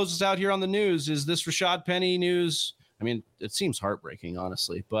 Johnny, to close us out here on the news. Is this Rashad Penny news? I mean, it seems heartbreaking,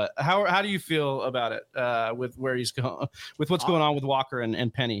 honestly. But how do you feel about it with where he's going, with what's going on with Walker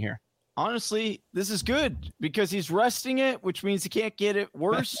and Penny here? Honestly, this is good because he's resting it, which means he can't get it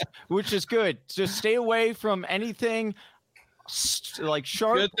worse, which is good. Just stay away from anything like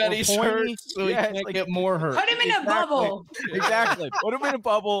sharp. Good that he's hurt, so he can't get more hurt. Put him in a bubble. Exactly. Put him in a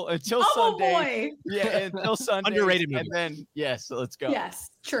bubble until Bubble Sunday. boy. Yeah, until Sunday. Underrated movie. And then let's go. Yes,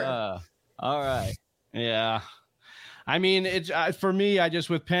 true. All right. Yeah. I mean, it's for me, I just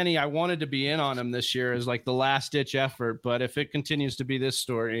with Penny, I wanted to be in on him this year as like the last ditch effort. But if it continues to be this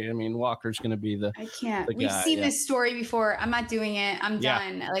story, I mean, Walker's going to be the. I can't. the We've guy, seen this story before. I'm not doing it. I'm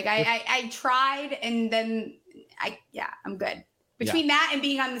done. Like I tried, and then I'm good. Between that and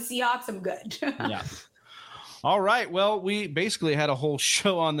being on the Seahawks, I'm good. Yeah. All right. Well, we basically had a whole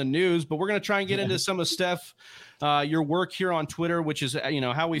show on the news, but we're going to try and get into some of Steph, your work here on Twitter, which is,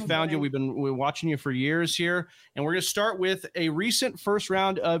 how we found you. We've been watching you for years here. And we're going to start with a recent first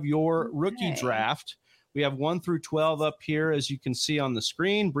round of your rookie draft. We have 1 through 12 up here, as you can see on the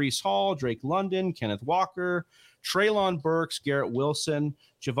screen. Breece Hall, Drake London, Kenneth Walker, Treylon Burks, Garrett Wilson,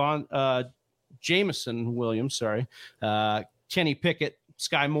 Jameson Williams, Kenny Pickett,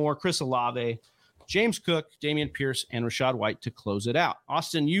 Sky Moore, Chris Olave, James Cook, Dameon Pierce, and Rachaad White to close it out.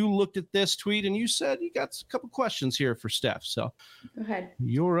 Austin, you looked at this tweet and you said you got a couple questions here for Steph. So go ahead.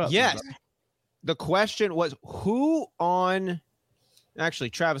 You're up. Yes. The question was who on – actually,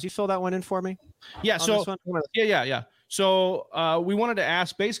 Travis, you fill that one in for me? Yeah. So yeah. So we wanted to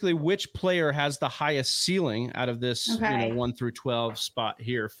ask basically which player has the highest ceiling out of this 1 through 12 spot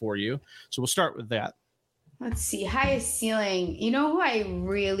here for you. So we'll start with that. Let's see. Highest ceiling. You know who I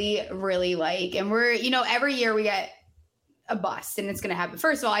really, really like? And we're, every year we get a bust and it's going to happen.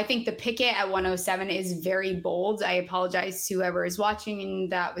 First of all, I think the Pickett at 107 is very bold. I apologize to whoever is watching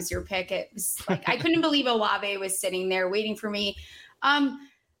and that was your pick. It was like, I couldn't believe Olave was sitting there waiting for me.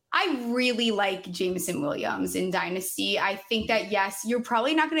 I really like Jameson Williams in Dynasty. I think that, yes, you're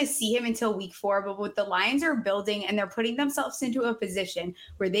probably not going to see him until week 4, but what the Lions are building and they're putting themselves into a position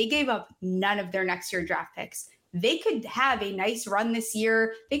where they gave up none of their next year draft picks. They could have a nice run this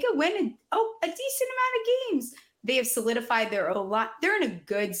year. They could win a decent amount of games. They have solidified their O-line. They're in a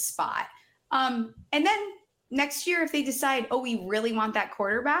good spot. And then next year, if they decide, we really want that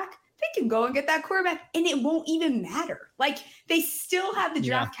quarterback, they can go and get that quarterback and it won't even matter. Like they still have the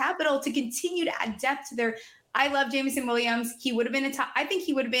draft capital to continue to add depth to their, I love Jameson Williams. He would have been I think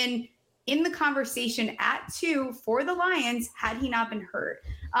he would have been in the conversation at 2 for the Lions had he not been hurt.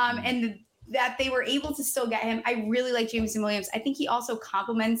 That they were able to still get him. I really like Jameson Williams. I think he also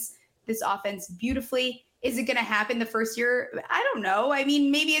complements this offense beautifully. Is it going to happen the first year? I don't know. I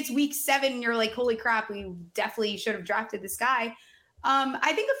mean, maybe it's week 7 and you're like, holy crap, we definitely should have drafted this guy.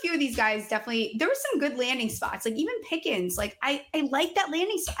 I think a few of these guys definitely, there were some good landing spots, like even Pickens. Like I like that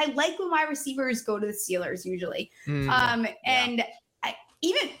landing. I like when wide receivers go to the Steelers usually. And I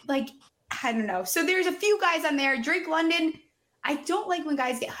don't know. So there's a few guys on there. Drake London, I don't like when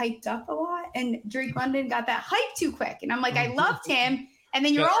guys get hyped up a lot. And Drake London got that hype too quick. And I'm like, I loved him. And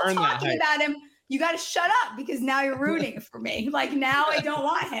then you're all talking about him. You got to shut up because now you're rooting for me. Like now I don't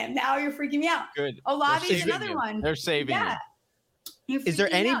want him. Now you're freaking me out. Good. Olave's another one. They're saving you. Is there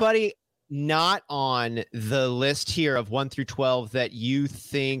anybody not on the list here of 1 through 12 that you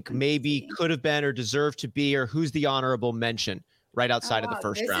think maybe could have been or deserved to be, or who's the honorable mention right outside of the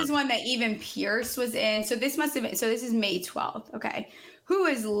first round? This is one that even Pierce was in. So this must have been, this is May 12th. Okay. Who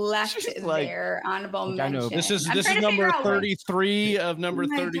is left there? Honorable mention. I know this is number 33 of number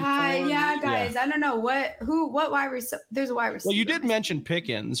 34. Yeah, guys. I don't know what wide receiver. There's a wide receiver. Well, you did mention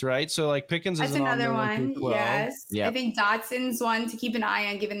Pickens, right? So like Pickens is another one. Yes. Yep. I think Dotson's one to keep an eye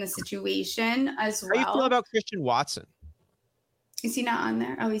on given the situation as well. How do you feel about Christian Watson? Is he not on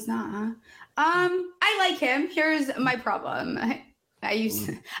there? Oh, he's not, huh? I like him. Here's my problem. I've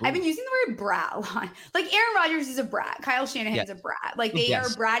been using the word brat a lot. Like Aaron Rodgers is a brat. Kyle Shanahan's a brat. Like they are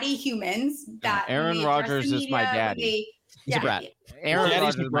bratty humans. That Aaron Rodgers is my daddy. He's a brat. Aaron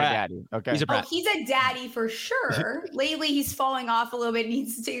Rodgers is my daddy. Okay. He's a brat. He's a daddy for sure. Lately, he's falling off a little bit.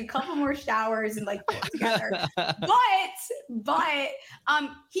 Needs to take a couple more showers and like put it together. But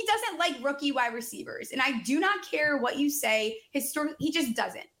he doesn't like rookie wide receivers. And I do not care what you say. He just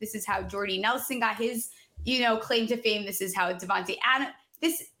doesn't. This is how Jordy Nelson got his claim to fame. This is how Devontae Adams.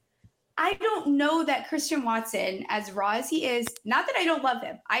 I don't know that Christian Watson, as raw as he is, not that I don't love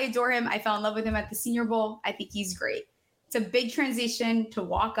him. I adore him. I fell in love with him at the Senior Bowl. I think he's great. It's a big transition to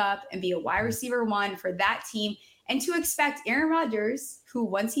walk up and be a wide receiver 1 for that team and to expect Aaron Rodgers, who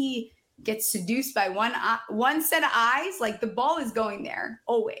once he gets seduced by one set of eyes, like the ball is going there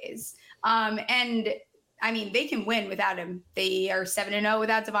always. And I mean, they can win without him. They are 7-0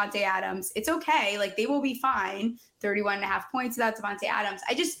 without Devontae Adams. It's okay. Like they will be fine. 31.5 points without Devontae Adams.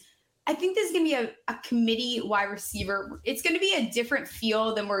 I think this is going to be a committee wide receiver. It's going to be a different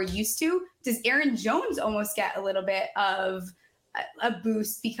feel than we're used to. Does Aaron Jones almost get a little bit of a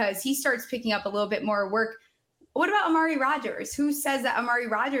boost because he starts picking up a little bit more work? What about Amari Rodgers? Who says that Amari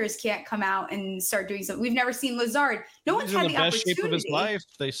Rodgers can't come out and start doing something? We've never seen Lazard. No one's had the best opportunity. shape of his life,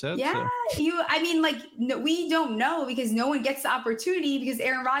 they said. Yeah, so. No, we don't know because no one gets the opportunity because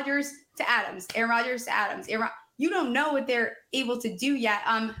Aaron Rodgers to Adams. You don't know what they're able to do yet.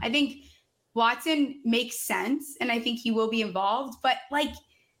 I think Watson makes sense, and I think he will be involved. But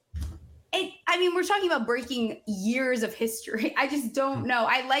we're talking about breaking years of history. I just don't know.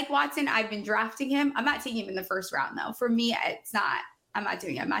 I like Watson. I've been drafting him. I'm not taking him in the first round, though. For me, it's not. I'm not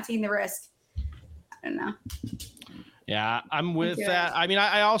doing it. I'm not taking the risk. I don't know. Yeah, I'm with that. I mean,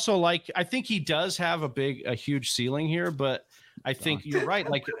 I think he does have a huge ceiling here, but I think you're right.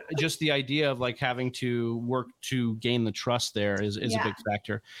 Like just the idea of like having to work to gain the trust there is a big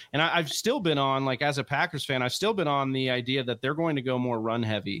factor. And I've still been on, like as a Packers fan, I've still been on the idea that they're going to go more run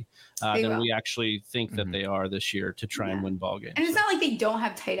heavy than we actually think that they are this year to try and win ball games. And it's not like they don't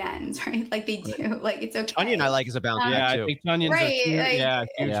have tight ends, right? Like they do. Like it's okay. Onion I like is a bounce back too. I think Onion's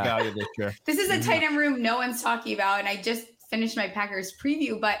huge value this year. This is a tight end room no one's talking about, and I just finished my Packers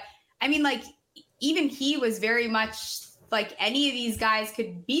preview, but I mean, like even he was very much like any of these guys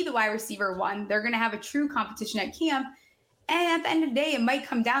could be the wide receiver one. They're going to have a true competition at camp. And at the end of the day, it might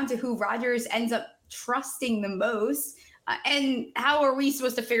come down to who Rodgers ends up trusting the most. And how are we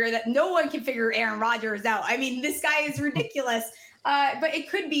supposed to figure that? No one can figure Aaron Rodgers out. I mean, this guy is ridiculous. But it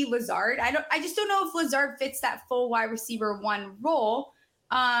could be Lazard. I just don't know if Lazard fits that full wide receiver one role.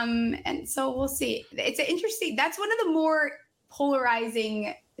 And so we'll see. It's an interesting, that's one of the more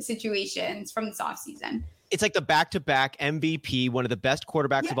polarizing situations from this offseason. It's like the back-to-back MVP, one of the best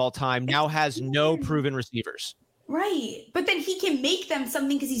quarterbacks of all time, now has no proven receivers. Right. But then he can make them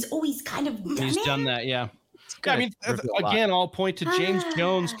something because he's always kind of done that, yeah. I mean, again, I'll point to James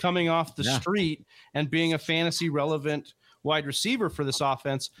Jones coming off the street and being a fantasy relevant wide receiver for this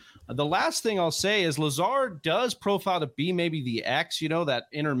offense. The last thing I'll say is Lazard does profile to be maybe the X, that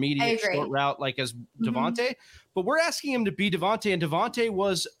intermediate short route like as Devontae. But we're asking him to be Devontae, and Devontae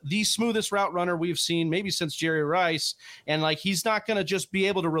was the smoothest route runner we've seen maybe since Jerry Rice. And like he's not going to just be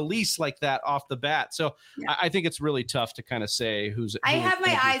able to release like that off the bat. So I think it's really tough to kind of say I have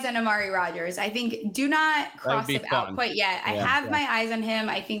my eyes on Amari Rodgers. I think do not cross him out quite yet. I have my eyes on him.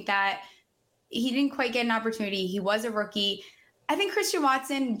 I think that he didn't quite get an opportunity. He was a rookie. I think Christian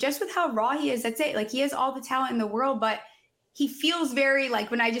Watson, just with how raw he is, that's it. Like he has all the talent in the world, but he feels very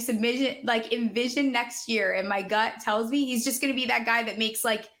like when I just envision next year and my gut tells me he's just going to be that guy that makes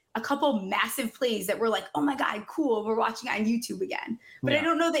like a couple massive plays that we're like, oh my God, cool. We're watching on YouTube again. But I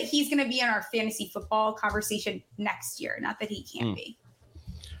don't know that he's going to be in our fantasy football conversation next year. Not that he can't be.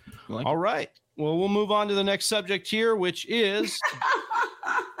 All right. Well, we'll move on to the next subject here, which is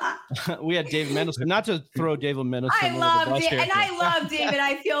we had David Mendelson. Not to throw David Mendelson. I love David.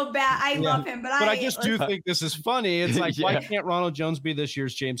 I feel bad. I love him, but I just do think this is funny. It's like, why can't Ronald Jones be this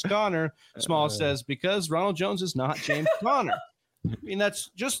year's James Conner? Small says because Ronald Jones is not James Conner. I mean, that's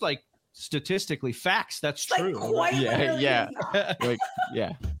just like statistically facts. That's true.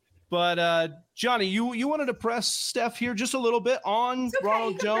 But Johnny, you wanted to press Steph here just a little bit on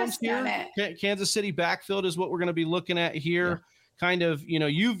Ronald Jones here. Kansas City backfield is what we're going to be looking at here. Yeah. Kind of,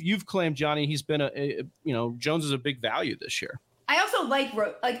 you've claimed, Johnny, he's been Jones is a big value this year. I also like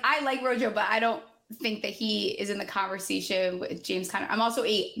Rojo, but I don't think that he is in the conversation with James Conner. I'm also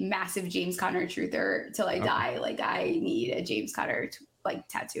a massive James Conner truther till I die. Like I need a James Conner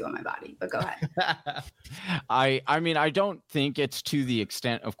tattoo on my body, but go ahead. I mean, I don't think it's to the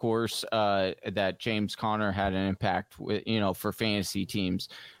extent, of course, that James Conner had an impact with, for fantasy teams,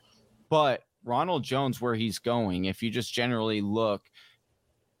 but Ronald Jones, where he's going, if you just generally look,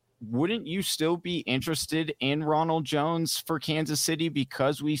 wouldn't you still be interested in Ronald Jones for Kansas City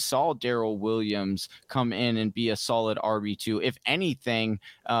because we saw Darrell Williams come in and be a solid RB2? If anything,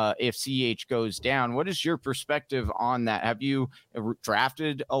 if CH goes down, what is your perspective on that? Have you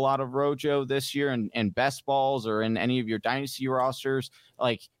drafted a lot of Rojo this year in best balls or in any of your dynasty rosters?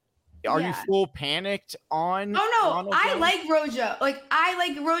 Like, are you full panicked on? Oh no, I like Rojo. I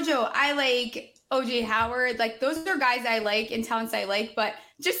like Rojo. I like OJ Howard. Like those are guys I like and talents I like. But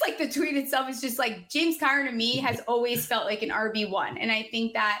just like the tweet itself is just like James Conner to me has always felt like an RB1, and I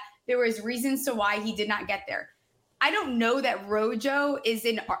think that there was reasons to why he did not get there. I don't know that Rojo is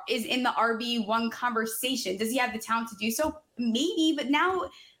in the RB1 conversation. Does he have the talent to do so? Maybe, but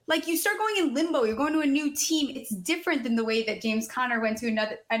now. Like you start going in limbo, you're going to a new team. It's different than the way that James Conner went to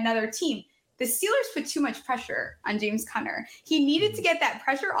another team. the Steelers put too much pressure on James Conner. He needed to get that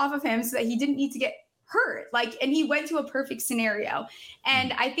pressure off of him so that he didn't need to get hurt. And he went to a perfect scenario.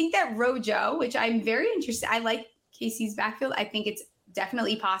 And I think that Rojo, which I'm very interested, I like KC's backfield. I think it's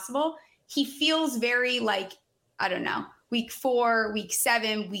definitely possible. He feels very I don't know, week 4, week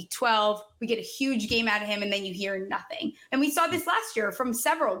 7, week 12, we get a huge game out of him and then you hear nothing. And we saw this last year from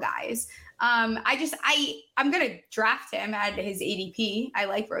several guys. I'm going to draft him at his ADP. I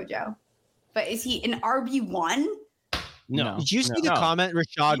like Rojo, but is he an RB1? No. Did you see the comment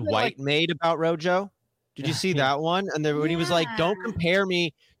Rashad White made about Rojo? Did you see that one? And then when he was like, don't compare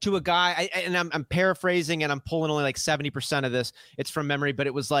me to a guy, I'm paraphrasing and I'm pulling only 70% of this. It's from memory, but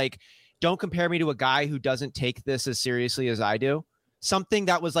it was like, don't compare me to a guy who doesn't take this as seriously as I do. Something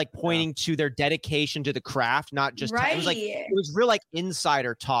that was pointing to their dedication to the craft, not just right. It was real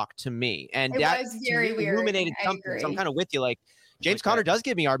insider talk to me, and that was very weird. Illuminated something. So I'm kind of with you. James Conner does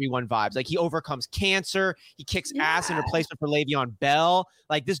give me RB1 vibes. He overcomes cancer. He kicks ass in replacement for Le'Veon Bell.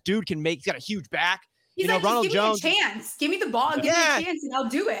 This dude he's got a huge back. He's Ronald Jones. Give me a chance. Give me the ball. Give me a chance, and I'll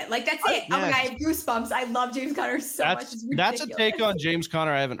do it. That's it. Oh my God, I have goosebumps. I love James Conner so much. That's a take on James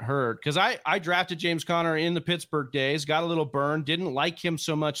Conner I haven't heard, because I drafted James Conner in the Pittsburgh days, got a little burned, didn't like him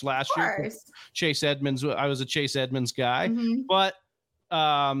so much last year. Chase Edmonds. I was a Chase Edmonds guy, but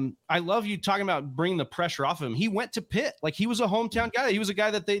I love you talking about bringing the pressure off of him. He went to Pitt. He was a hometown guy. He was a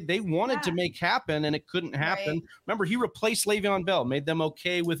guy that they wanted to make happen, and it couldn't happen. Right. Remember, he replaced Le'Veon Bell, made them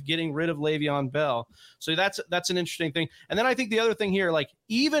okay with getting rid of Le'Veon Bell. So that's an interesting thing. And then I think the other thing here,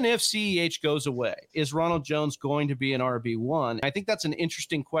 even if CEH goes away, is Ronald Jones going to be an RB1? I think that's an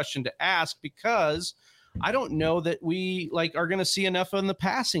interesting question to ask, because I don't know that we are going to see enough in the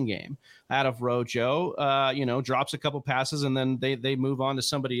passing game out of Rojo. Drops a couple passes and then they move on to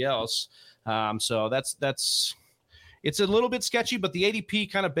somebody else. So it's a little bit sketchy, but the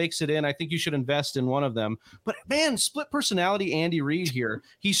ADP kind of bakes it in. I think you should invest in one of them. But man, split personality Andy Reid here.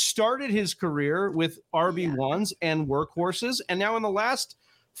 He started his career with RB1s and workhorses, and now in the last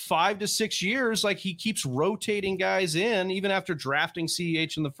 5 to 6 years, he keeps rotating guys in even after drafting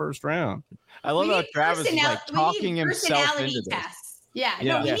CEH in the first round. I love how Travis is talking himself into this. We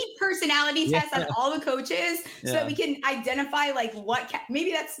need personality tests on all the coaches so that we can identify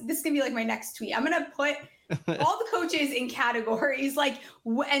maybe this is gonna be my next tweet. I'm gonna put all the coaches in categories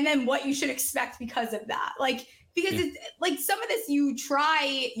and then what you should expect because of that. Because it's some of this you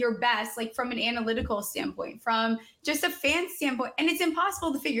try your best, from an analytical standpoint, from just a fan standpoint, and it's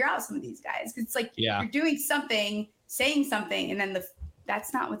impossible to figure out some of these guys. It's you're doing something, saying something, and then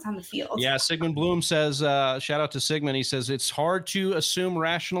that's not what's on the field. Yeah, Sigmund Bloom says, shout out to Sigmund. He says it's hard to assume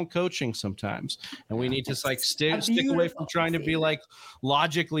rational coaching sometimes, and we need to stick away from trying to be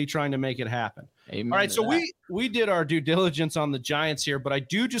logically trying to make it happen. Amen. All right, so we did our due diligence on the Giants here, but I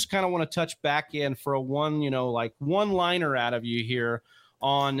do just kind of want to touch back in for a one-liner out of you here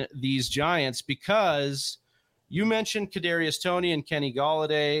on these Giants, because you mentioned Kadarius Toney and Kenny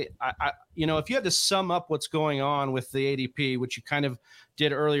Golladay. If you had to sum up what's going on with the ADP, which you kind of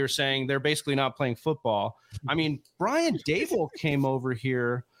did earlier, saying they're basically not playing football. I mean, Brian Dable came over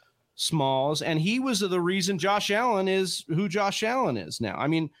here, Smalls, and he was the reason Josh Allen is who Josh Allen is now. I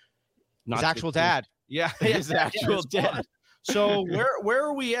mean, his actual dad. Yeah, his actual dad. So where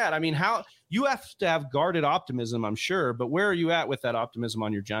are we at? I mean, how you have to have guarded optimism, I'm sure, but where are you at with that optimism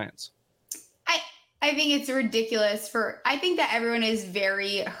on your Giants? I think it's ridiculous I think that everyone is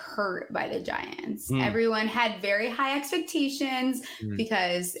very hurt by the Giants. Everyone had very high expectations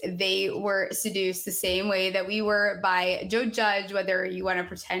because they were seduced the same way that we were by Joe Judge, whether you want to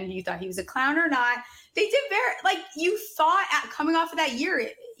pretend you thought he was a clown or not. They did you thought coming off of that year,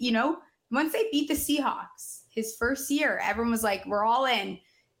 once they beat the Seahawks, his first year, everyone was like, we're all in.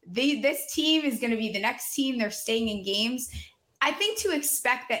 This team is going to be the next team. They're staying in games. I think to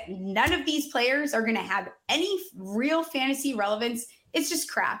expect that none of these players are going to have any real fantasy relevance, it's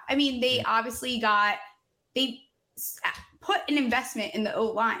just crap. I mean, they obviously they put an investment in the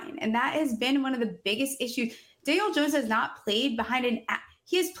O-line, and that has been one of the biggest issues. Daniel Jones has not played behind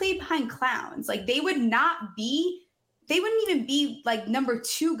he has played behind clowns. They wouldn't even be number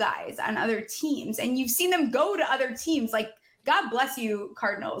 2 guys on other teams. And you've seen them go to other teams. God bless you,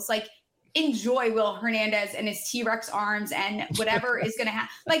 Cardinals. Enjoy Will Hernandez and his T-Rex arms and whatever is going to happen.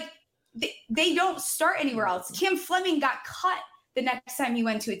 They don't start anywhere else. Cam Fleming got cut the next time he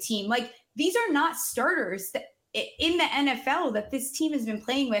went to a team. These are not starters in the NFL that this team has been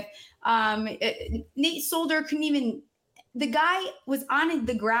playing with. Nate Solder the guy was on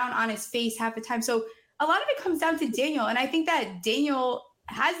the ground on his face half the time. So a lot of it comes down to Daniel. And I think that Daniel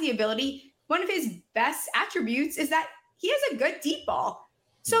has the ability. One of his best attributes is that he has a good deep ball.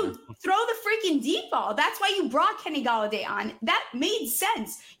 So throw the freaking deep ball. That's why you brought Kenny Golladay on. That made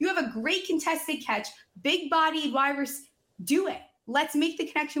sense. You have a great contested catch, big-bodied wide receiver. Do it. Let's make the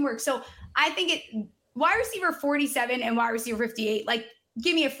connection work. So I think wide receiver 47 and wide receiver 58, like,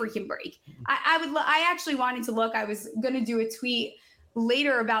 give me a freaking break. I actually wanted to look. I was going to do a tweet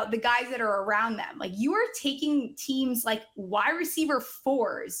later about the guys that are around them. Like, you are taking teams like wide receiver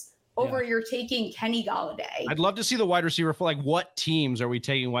 4s over you're taking Kenny Golladay. I'd love to see the wide receiver for, like, what teams are we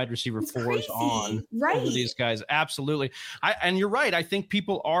taking wide receiver 4s on over these guys? Absolutely. And you're right. I think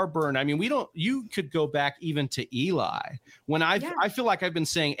people are burned. I mean, you could go back even to Eli. When I feel like I've been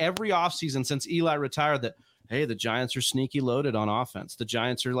saying every offseason since Eli retired that, hey, the Giants are sneaky loaded on offense. The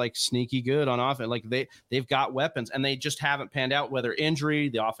Giants are, like, sneaky good on offense. Like, they've got weapons, and they just haven't panned out, whether injury,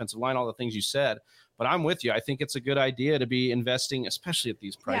 the offensive line, all the things you said. But I'm with you. I think it's a good idea to be investing, especially at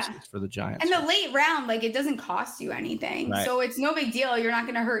these prices for the Giants. And the late round, like, it doesn't cost you anything. Right. So it's no big deal. You're not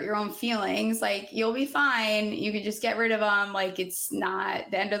going to hurt your own feelings. Like, you'll be fine. You could just get rid of them. Like, it's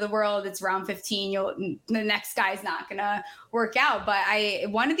not the end of the world. It's round 15. The next guy's not going to work out. But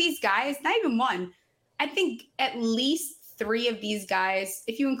one of these guys, not even one, I think at least 3 of these guys,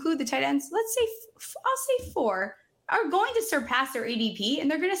 if you include the tight ends, I'll say 4, are going to surpass their ADP, and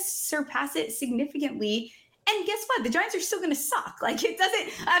they're going to surpass it significantly. And guess what? The Giants are still going to suck. Like,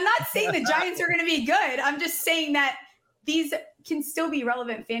 I'm not saying the Giants are going to be good. I'm just saying that these can still be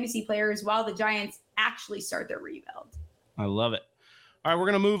relevant fantasy players while the Giants actually start their rebuild. I love it. All right, we're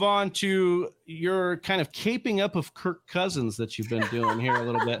going to move on to your kind of caping up of Kirk Cousins that you've been doing here a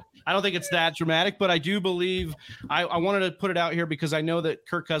little bit. I don't think it's that dramatic, but I do believe I wanted to put it out here because I know that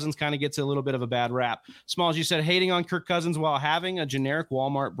Kirk Cousins kind of gets a little bit of a bad rap. Smalls, you said hating on Kirk Cousins while having a generic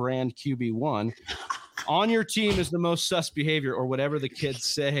Walmart brand QB1 on your team is the most sus behavior, or whatever the kids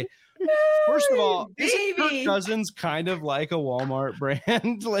say. First of all, isn't Kirk Cousins kind of like a Walmart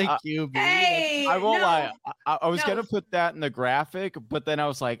brand, like QB? Hey, I won't lie. I was going to put that in the graphic, but then I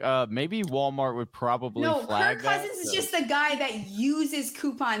was like, maybe Walmart would probably flag Kirk Cousins is just the guy that uses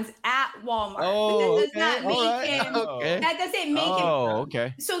coupons at Walmart. Oh, but that does not make him. Okay. That doesn't make him. Oh,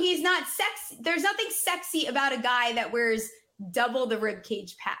 okay. So he's not sexy. There's nothing sexy about a guy that wears double the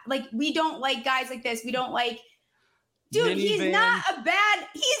ribcage pat. Like, we don't like guys like this. We don't like. Dude, he's not a bad.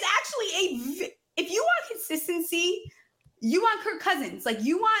 He's actually if you want consistency, you want Kirk Cousins. Like,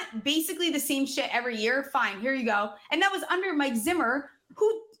 you want basically the same shit every year. Fine, here you go. And that was under Mike Zimmer,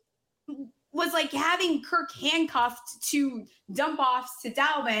 who was like having Kirk handcuffed to dump offs to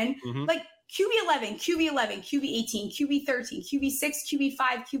Dalvin. Mm-hmm. Like, QB11, QB11, QB18, QB13, QB6,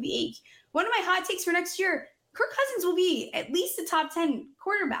 QB5, QB8. One of my hot takes for next year, Kirk Cousins will be at least a top 10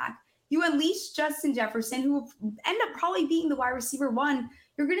 quarterback. You unleash Justin Jefferson, who will end up probably being the wide receiver 1.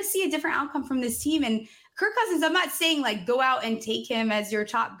 You're going to see a different outcome from this team. And Kirk Cousins, I'm not saying, like, go out and take him as your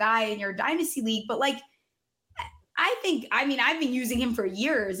top guy in your dynasty league, but, like, I've been using him for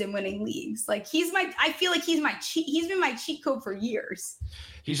years in winning leagues. Like, I feel like he's been my cheat code for years.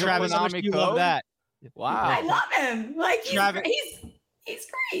 He's Travis, how much do you love that? Wow. I love him. Like, he's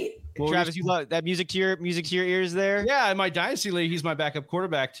great. Well, Travis, you love that music to your ears there? Yeah, in my dynasty league, he's my backup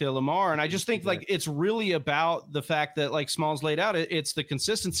quarterback to Lamar. And I just think, like, it's really about the fact that, like Smalls laid out, it's the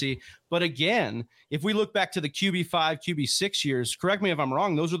consistency. But again, if we look back to the QB5, QB6 years, correct me if I'm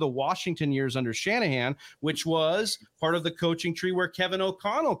wrong, those are the Washington years under Shanahan, which was part of the coaching tree where Kevin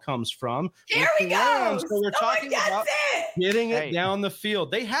O'Connell comes from. Here we go. So we're talking about getting it down the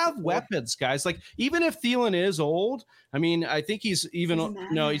field. They have weapons, guys. Like, even if Thielen is old, I mean, I think he's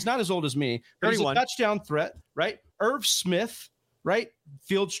not as old as me. But he's a touchdown threat, right? Irv Smith, right?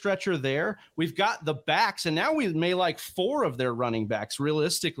 Field stretcher there. We've got the backs, and now we may like 4 of their running backs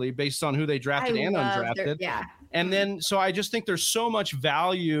realistically based on who they drafted and undrafted. And then, so I just think there's so much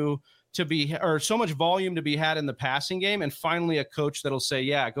value so much volume to be had in the passing game, and finally a coach that'll say,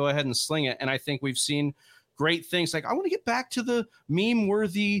 yeah, go ahead and sling it. And I think we've seen great things. Like, I want to get back to the meme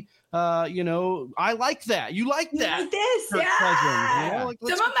worthy, I like that. You like that. Like this, Kirk Cousins, like,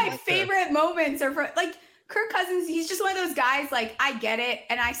 some of my favorite moments are like Kirk Cousins. He's just one of those guys, like, I get it,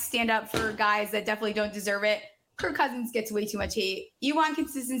 and I stand up for guys that definitely don't deserve it. Kirk Cousins gets way too much hate. You want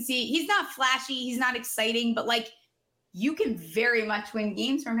consistency. He's not flashy. He's not exciting, but, like, you can very much win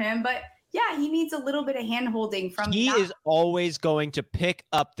games from him. But yeah, he needs a little bit of hand-holding from. He is always going to pick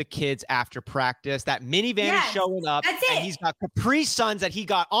up the kids after practice. That minivan is showing up. That's it. And he's got Capri Suns that he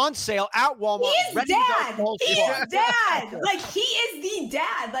got on sale at Walmart. He is dad. He is dad. Like, he is the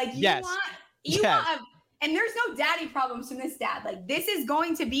dad. Like, you want And there's no daddy problems from this dad. Like, this is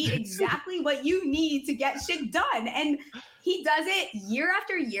going to be exactly what you need to get shit done. And he does it year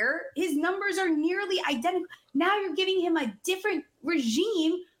after year. His numbers are nearly identical. Now you're giving him a different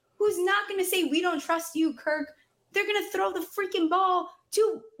regime who's not going to say, we don't trust you, Kirk. They're going to throw the freaking ball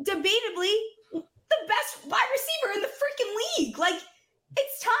to debatably the best wide receiver in the freaking league. Like,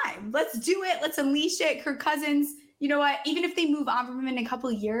 it's time. Let's do it. Let's unleash it. Kirk Cousins, you know what? Even if they move on from him in a couple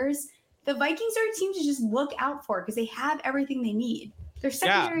of years, the Vikings are a team to just look out for because they have everything they need. Their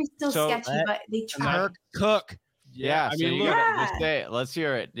secondary is still sketchy, but they try. Cook. Yeah, I so mean, you look, gotta just say it. Let's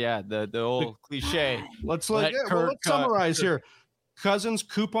hear it. Yeah, the old cliche. Let's Let Kirk let's summarize here. Cousins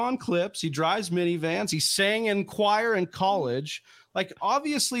coupon clips. He drives minivans. He sang in choir in college. Like,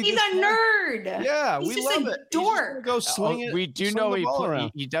 obviously, he's a nerd. Yeah, he's we just love a it. dork. Go swing it. We do swing know the ball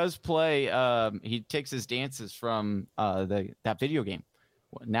around. he does play. He takes his dances from that video game.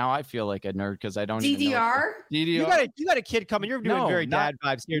 Now I feel like a nerd because I don't even know. DDR. You got a kid coming. You're doing very dad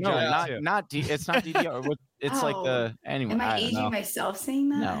vibes here, No, Johnny. it's not DDR. It's like the anyway. Am I aging myself saying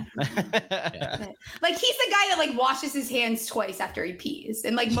that? No. Yeah. Like, he's the guy that like washes his hands twice after he pees,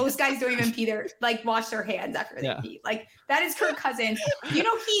 and like most guys don't even wash their hands after they pee. Like, that is Kirk Cousins. You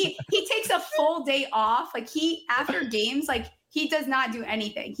know, he takes a full day off. Like, after games, like, he does not do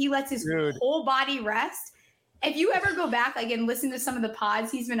anything. He lets his whole body rest. If you ever go back and listen to some of the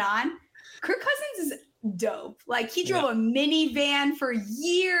pods he's been on, Kirk Cousins is dope. Like, he drove a minivan for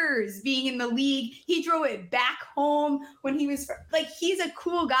years being in the league. He drove it back home when he was he's a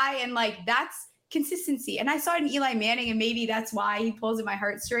cool guy, and like, that's consistency. And I saw it in Eli Manning, and maybe that's why he pulls at my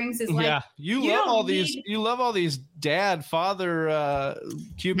heartstrings. Is like, you love all these dad, father,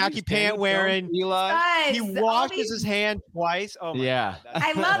 Mackie pant wearing Eli. Guys, he washes his hand twice. Oh my God.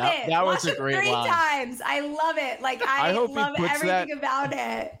 I love it. That was Watch a great 3 line. times. I love it. Like, I hope he love puts everything about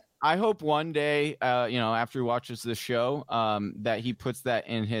it. I hope one day, after he watches the show, that he puts that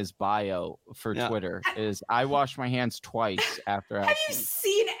in his bio for Twitter. Is I wash my hands twice after. Have you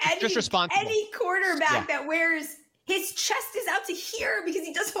seen any quarterback that wears his chest is out to here because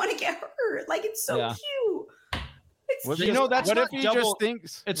he doesn't want to get hurt? Like, it's so cute. That's what not if he double, just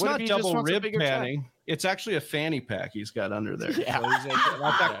thinks it's not double rib padding. It's actually a fanny pack he's got under there. Yeah. So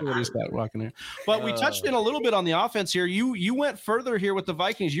that's actually what he's got walking there. But we touched in a little bit on the offense here. You went further here with the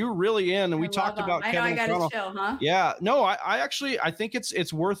Vikings. You were really in, and we talked about Kevin I O'Connell. got to chill, huh? Yeah. No, I think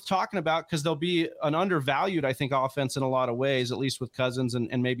it's worth talking about because there'll be an undervalued, I think, offense in a lot of ways, at least with Cousins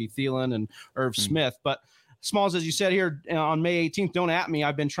and maybe Thielen and Irv Smith. But Smalls, as you said here on May 18th, don't at me.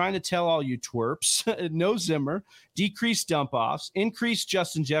 I've been trying to tell all you twerps, no Zimmer, decrease dump offs, increase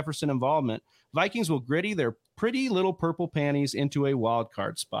Justin Jefferson involvement. Vikings will gritty their pretty little purple panties into a wild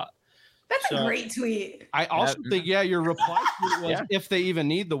card spot. That's a great tweet. I also think, your reply tweet was if they even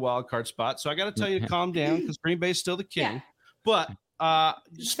need the wild card spot. So I got to tell you to calm down because Green Bay's still the king. But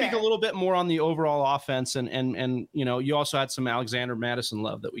speak a little bit more on the overall offense, and you also had some Alexander Madison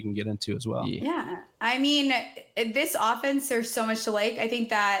love that we can get into as well. Yeah. I mean, this offense, there's so much to like. I think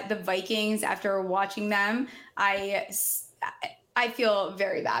that the Vikings, after watching them, I feel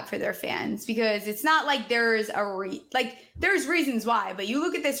very bad for their fans because it's not like there's there's reasons why, but you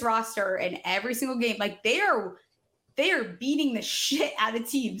look at this roster and every single game, like they are beating the shit out of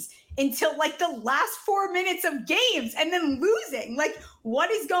teams until like the last 4 minutes of games and then losing. Like,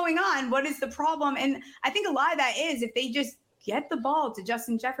 what is going on? What is the problem? And I think a lot of that is if they just get the ball to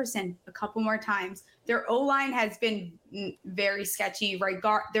Justin Jefferson a couple more times. Their O-line has been very sketchy, right?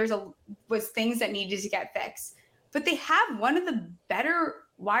 Was things that needed to get fixed. But they have one of the better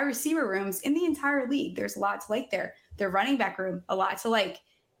wide receiver rooms in the entire league. There's a lot to like there. Their running back room, a lot to like.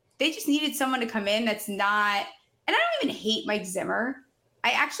 They just needed someone to come in that's not, and I don't even hate Mike Zimmer.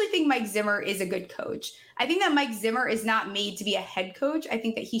 I actually think Mike Zimmer is a good coach. I think that Mike Zimmer is not made to be a head coach. I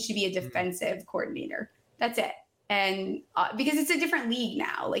think that he should be a defensive coordinator. That's it. And because it's a different league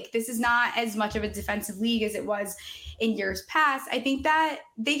now, like this is not as much of a defensive league as it was in years past. I think that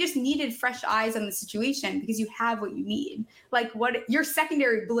they just needed fresh eyes on the situation because you have what you need. Like what your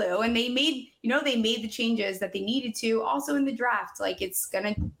secondary blew, and they made the changes that they needed to also in the draft. Like it's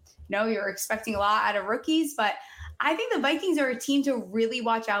gonna, you're expecting a lot out of rookies, but I think the Vikings are a team to really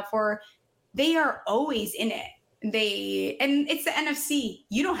watch out for. They are always in it. And it's the NFC.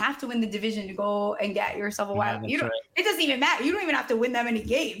 You don't have to win the division to go and get yourself a wild. It doesn't even matter. You don't even have to win that many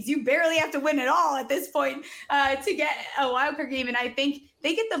games. You barely have to win it all at this point to get a wild card game. And I think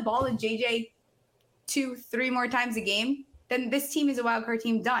they get the ball to JJ 2-3 more times a game, then this team is a wild card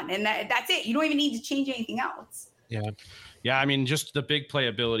team done. And that's it. You don't even need to change anything else. Yeah. Yeah, I mean, just the big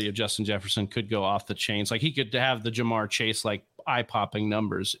playability of Justin Jefferson could go off the chains. Like he could have the Jamar Chase like eye-popping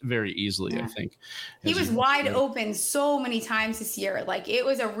numbers very easily, I think. He was wide open so many times this year. Like, it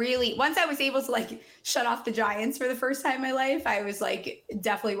was once I was able to like shut off the Giants for the first time in my life, I was like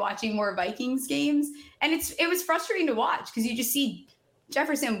definitely watching more Vikings games. And it was frustrating to watch because you just see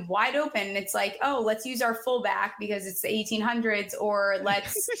Jefferson wide open. And it's like, oh, let's use our fullback because it's the 1800s, or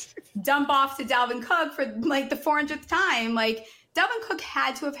let's dump off to Dalvin Cook for like the 400th time. Like, Dalvin Cook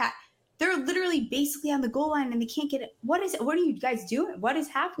had to have had, they're literally basically on the goal line and they can't get it. What are you guys doing? What is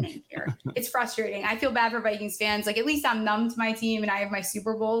happening here? It's frustrating. I feel bad for Vikings fans. Like, at least I'm numb to my team and I have my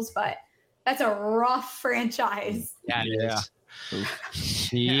Super Bowls, but that's a rough franchise. Yeah.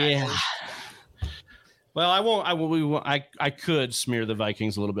 Well, I could smear the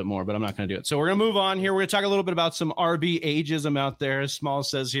Vikings a little bit more, but I'm not going to do it. So we're going to move on here. We're going to talk a little bit about some RB ageism out there. As Small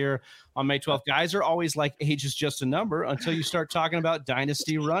says here on May 12th, guys are always like, age is just a number until you start talking about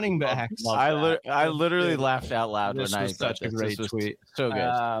dynasty running backs. I literally laughed out loud when I such a great tweet. So good.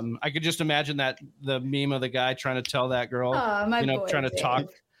 I could just imagine the meme of the guy trying to tell that girl, trying to talk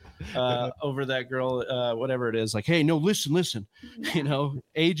over that girl, whatever it is, like, hey, no, listen,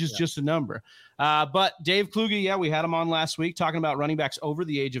 age is just a number. But Dave Kluge, we had him on last week talking about running backs over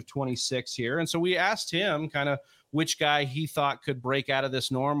the age of 26 here. And so we asked him kind of which guy he thought could break out of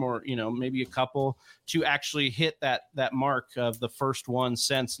this norm, or, maybe a couple to actually hit that mark of the first one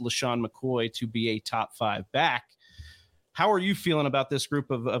since LaShawn McCoy to be a top 5 back. How are you feeling about this group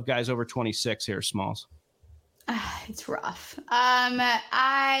of guys over 26 here, Smalls? It's rough.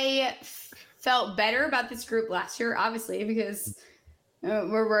 I felt better about this group last year, obviously, because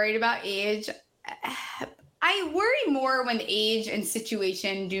we're worried about age. I worry more when age and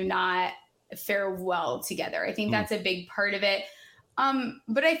situation do not fare well together. I think that's a big part of it.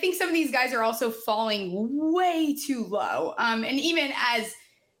 But I think some of these guys are also falling way too low. And even as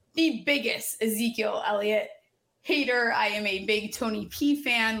the biggest Ezekiel Elliott hater, I am a big Tony P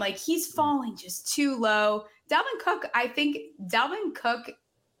fan. Like, he's falling just too low. Dalvin Cook,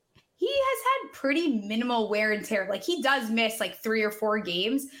 he has had pretty minimal wear and tear. Like, he does miss like 3 or 4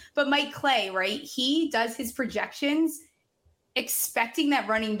 games, but Mike Clay, right? He does his projections expecting that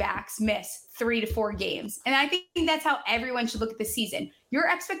running backs miss 3 to 4 games. And I think that's how everyone should look at the season. Your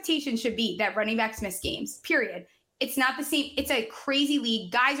expectation should be that running backs miss games, period. It's not the same. It's a crazy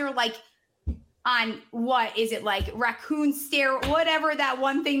league. Guys are like on, what is it, like raccoon stare, whatever that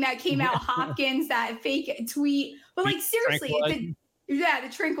one thing that came out, Hopkins, that fake tweet. But like, seriously, the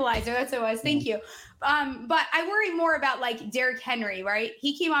tranquilizer. That's what it was. Thank you. But I worry more about like Derrick Henry, right?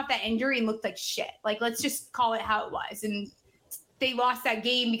 He came off that injury and looked like shit. Like, let's just call it how it was. And they lost that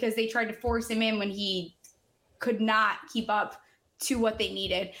game because they tried to force him in when he could not keep up to what they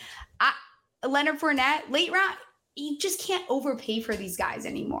needed. Leonard Fournette, late round, you just can't overpay for these guys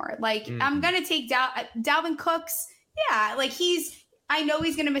anymore. Like, I'm going to take Dalvin Cooks. Yeah, like I know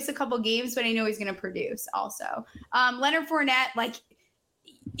he's going to miss a couple games, but I know he's going to produce also. Leonard Fournette, like,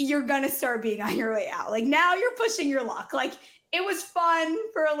 you're going to start being on your way out. Like, now you're pushing your luck. Like, it was fun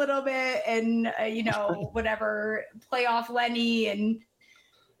for a little bit and, whatever, playoff Lenny and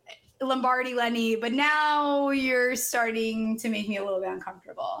Lombardi Lenny, but now you're starting to make me a little bit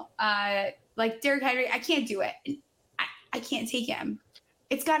uncomfortable. Like Derrick Henry, I can't do it. I can't take him.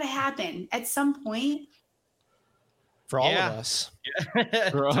 It's got to happen at some point. For all of us.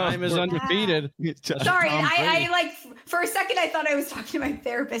 Time is undefeated. Sorry, I like, for a second, I thought I was talking to my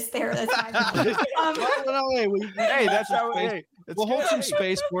therapist there. That's fine. Hey, that's how we'll hold some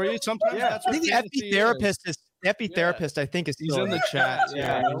space for you. Sometimes that's what the Epi therapist, I think, is he's in the chat.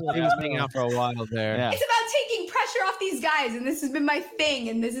 Yeah, he was hanging out for a while there. Yeah. It's about taking pressure off these guys, and this has been my thing,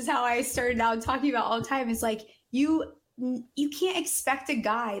 and this is how I started out talking about all the time. It's like, you can't expect a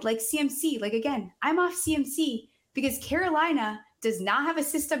guy like CMC. Like, again, I'm off CMC because Carolina does not have a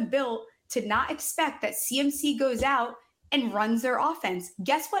system built to not expect that CMC goes out and runs their offense.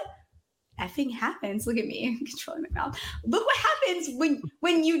 Guess what effing happens? Look at me controlling my mouth. Look what happens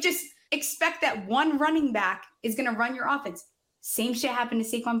when you just expect that one running back is going to run your offense. Same shit happened to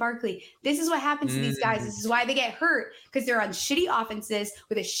Saquon Barkley. This is what happens to these guys. This is why they get hurt, because they're on shitty offenses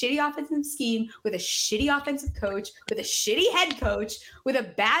with a shitty offensive scheme, with a shitty offensive coach, with a shitty head coach, with a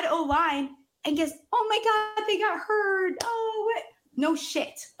bad O-line. And guess, oh my God, they got hurt. Oh, what? No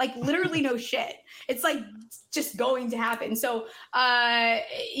shit. Like, literally no shit. It's like just going to happen. So,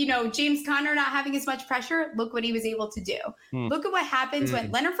 James Conner not having as much pressure, look what he was able to do. Look at what happens when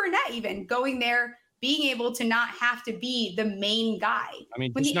Leonard Fournette even going there, being able to not have to be the main guy. I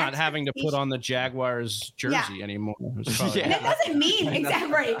mean, he's not having to put on the Jaguars jersey anymore. And that doesn't mean,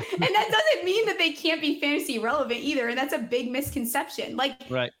 exactly right. And that doesn't mean that they can't be fantasy relevant either. And that's a big misconception. Like,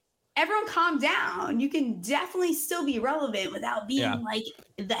 right. everyone calm down. You can definitely still be relevant without being like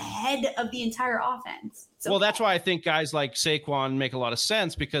the head of the entire offense. Well, that's why I think guys like Saquon make a lot of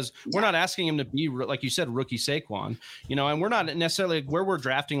sense, because we're not asking him to be, like you said, rookie Saquon, and we're not necessarily where we're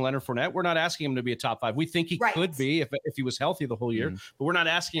drafting Leonard Fournette. We're not asking him to be a top 5. We think he could be if he was healthy the whole year, but we're not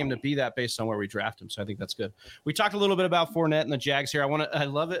asking him to be that based on where we draft him. So I think that's good. We talked a little bit about Fournette and the Jags here. I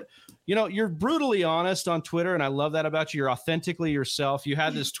love it. You're brutally honest on Twitter, and I love that about you. You're authentically yourself. You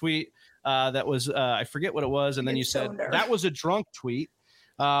had this tweet that was, I forget what it was, and then you said that was a drunk tweet.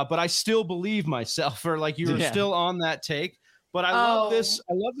 But I still believe myself, or like you were still on that take. But I love this.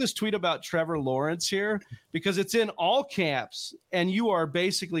 I love this tweet about Trevor Lawrence here, because it's in all caps, and you are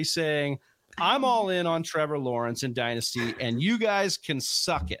basically saying, I'm all in on Trevor Lawrence in Dynasty, and you guys can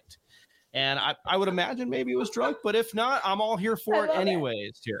suck it. And I would imagine maybe it was drunk, but if not, I'm all here for it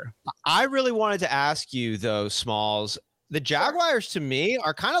anyways here. I really wanted to ask you, though, Smalls, the Jaguars to me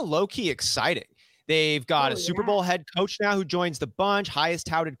are kind of low-key exciting. They've got a Super Bowl head coach now who joins the bunch, highest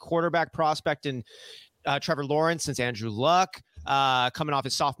touted quarterback prospect in Trevor Lawrence since Andrew Luck, coming off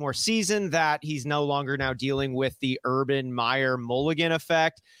his sophomore season, that he's no longer now dealing with the Urban Meyer Mulligan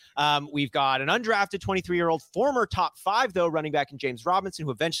effect. We've got an undrafted 23-year-old former top 5, though, running back in James Robinson,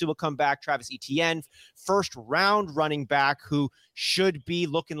 who eventually will come back. Travis Etienne, first-round running back, who should be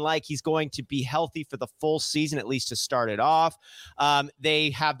looking like he's going to be healthy for the full season, at least to start it off. They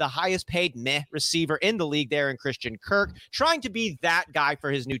have the highest-paid receiver in the league there in Christian Kirk, trying to be that guy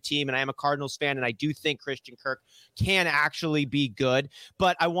for his new team. And I am a Cardinals fan, and I do think Christian Kirk can actually be good.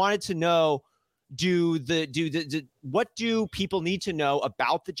 But I wanted to know, what do people need to know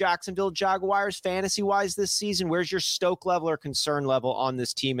about the Jacksonville Jaguars fantasy wise this season? Where's your stoke level or concern level on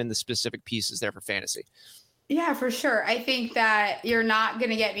this team and the specific pieces there for fantasy? Yeah, for sure. I think that you're not going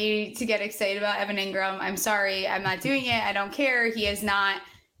to get me to get excited about Evan Ingram. I'm sorry. I'm not doing it. I don't care. He is not.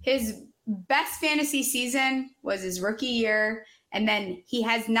 His best fantasy season was his rookie year. And then he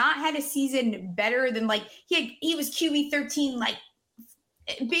has not had a season better than he was QB 13,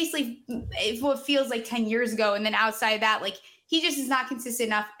 basically what feels like 10 years ago. And then outside of that, he just is not consistent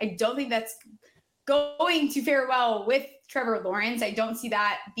enough. I don't think that's going to fare well with Trevor Lawrence. I don't see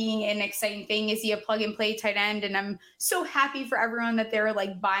that being an exciting thing. Is he a plug and play tight end? And I'm so happy for everyone that they're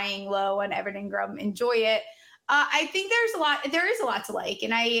buying low on Evan Ingram. Enjoy it. I think there is a lot to like.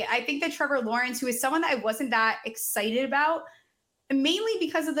 And I think that Trevor Lawrence, who is someone that I wasn't that excited about, mainly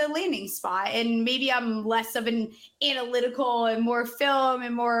because of the landing spot, and maybe I'm less of an analytical and more film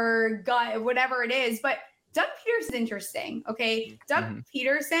and more gut, whatever it is, but Doug Peterson is interesting. Okay. Doug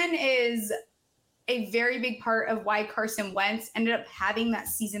Peterson is a very big part of why Carson Wentz ended up having that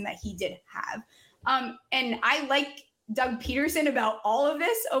season that he did have. And I like Doug Peterson about all of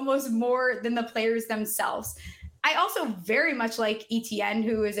this almost more than the players themselves. I also very much like Etienne,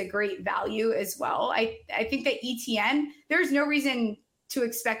 who is a great value as well. I think that Etienne, there's no reason to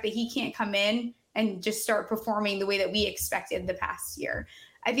expect that he can't come in and just start performing the way that we expected the past year.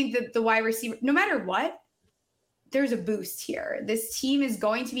 I think that the wide receiver, no matter what, there's a boost here. This team is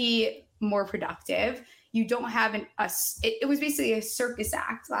going to be more productive. You don't have it was basically a circus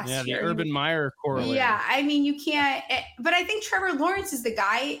act last year. Yeah, the Urban Meyer correlate. Yeah, I mean, you can't, but I think Trevor Lawrence is the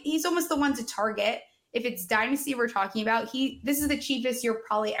guy. He's almost the one to target. If it's dynasty we're talking about, this is the cheapest you're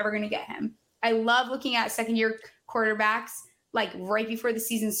probably ever going to get him. I love looking at second-year quarterbacks right before the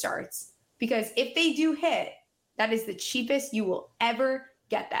season starts, because if they do hit, that is the cheapest you will ever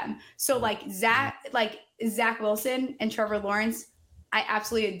get them. So Zach Wilson and Trevor Lawrence, I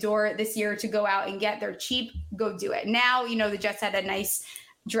absolutely adore this year to go out and get. They're cheap. Go do it. Now, the Jets had a nice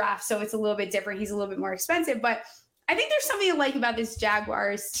draft, so it's a little bit different. He's a little bit more expensive, but I think there's something to like about this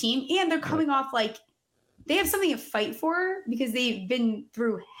Jaguars team, and they're coming off they have something to fight for because they've been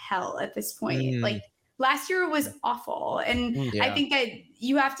through hell at this point. Last year was awful. And I think that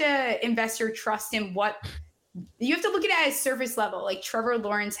you have to invest your trust in you have to look at it at a surface level. Trevor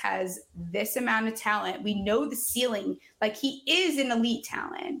Lawrence has this amount of talent. We know the ceiling, he is an elite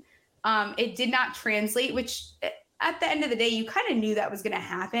talent. It did not translate, which at the end of the day, you kind of knew that was going to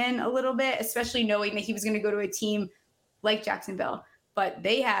happen a little bit, especially knowing that he was going to go to a team like Jacksonville. But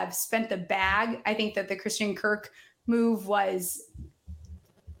they have spent the bag. I think that the Christian Kirk move was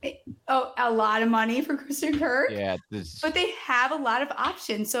a lot of money for Christian Kirk. Yeah, but they have a lot of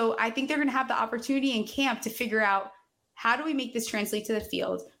options. So I think they're going to have the opportunity in camp to figure out, how do we make this translate to the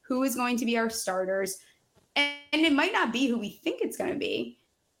field? Who is going to be our starters? And it might not be who we think it's going to be,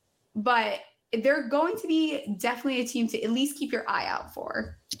 but they're going to be definitely a team to at least keep your eye out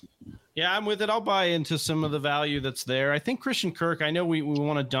for. Yeah, I'm with it. I'll buy into some of the value that's there. I think Christian Kirk, I know we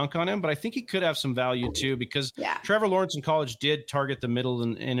want to dunk on him, but I think he could have some value too, because Trevor Lawrence in college did target the middle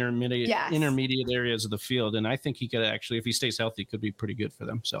and intermediate areas of the field. And I think he could actually, if he stays healthy, could be pretty good for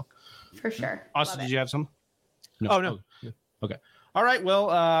them. So for sure. Austin, did you have some? No. Oh, no. Okay. All right.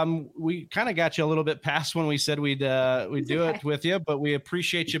 Well, we kind of got you a little bit past when we said we'd do it with you, but we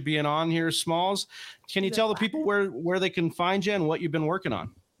appreciate you being on here, Smalls. Can you tell the people where they can find you and what you've been working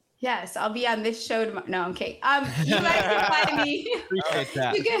on? Yes, I'll be on this show tomorrow. No, I'm kidding. You guys can find me. Appreciate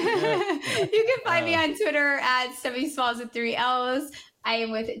that. You can find me on Twitter at Stephanie Smalls with 3 L's. I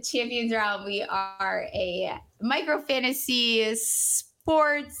am with Champions Realm. We are a micro fantasy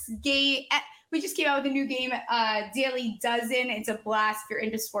sports game. We just came out with a new game, Daily Dozen. It's a blast. If you're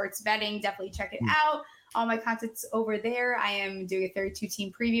into sports betting, definitely check it out. All my content's over there. I am doing a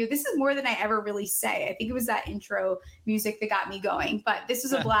 32-team preview. This is more than I ever really say. I think it was that intro music that got me going. But this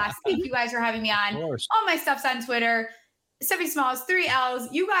was a blast. Thank you guys for having me on. All my stuff's on Twitter. Stephanie Smalls, 3 L's.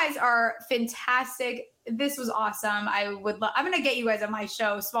 You guys are fantastic. This was awesome. I'm going to get you guys on my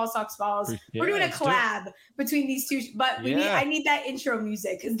show, Smalls Talk Smalls. We're doing a collab between these two. But I need that intro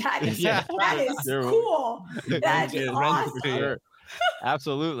music, because that is cool. That's awesome.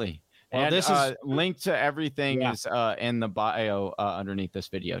 Absolutely. Well, and this is link to everything is in the bio underneath this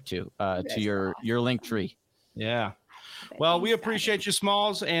video too, to your link tree. Yeah. Well, we appreciate you,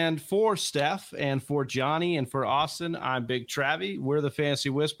 Smalls, and for Steph and for Johnny and for Austin, I'm Big Travie. We're the Fantasy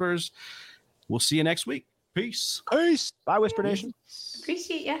Whispers. We'll see you next week. Peace. Peace. Bye, Whisper Nation.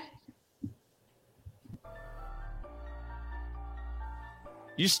 Appreciate ya.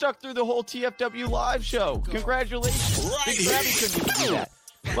 You stuck through the whole TFW live show. Congratulations. Big Travie couldn't even do that.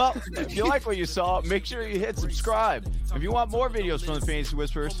 Well, if you like what you saw, make sure you hit subscribe. If you want more videos from the Fantasy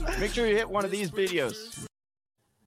Whispers, make sure you hit one of these videos.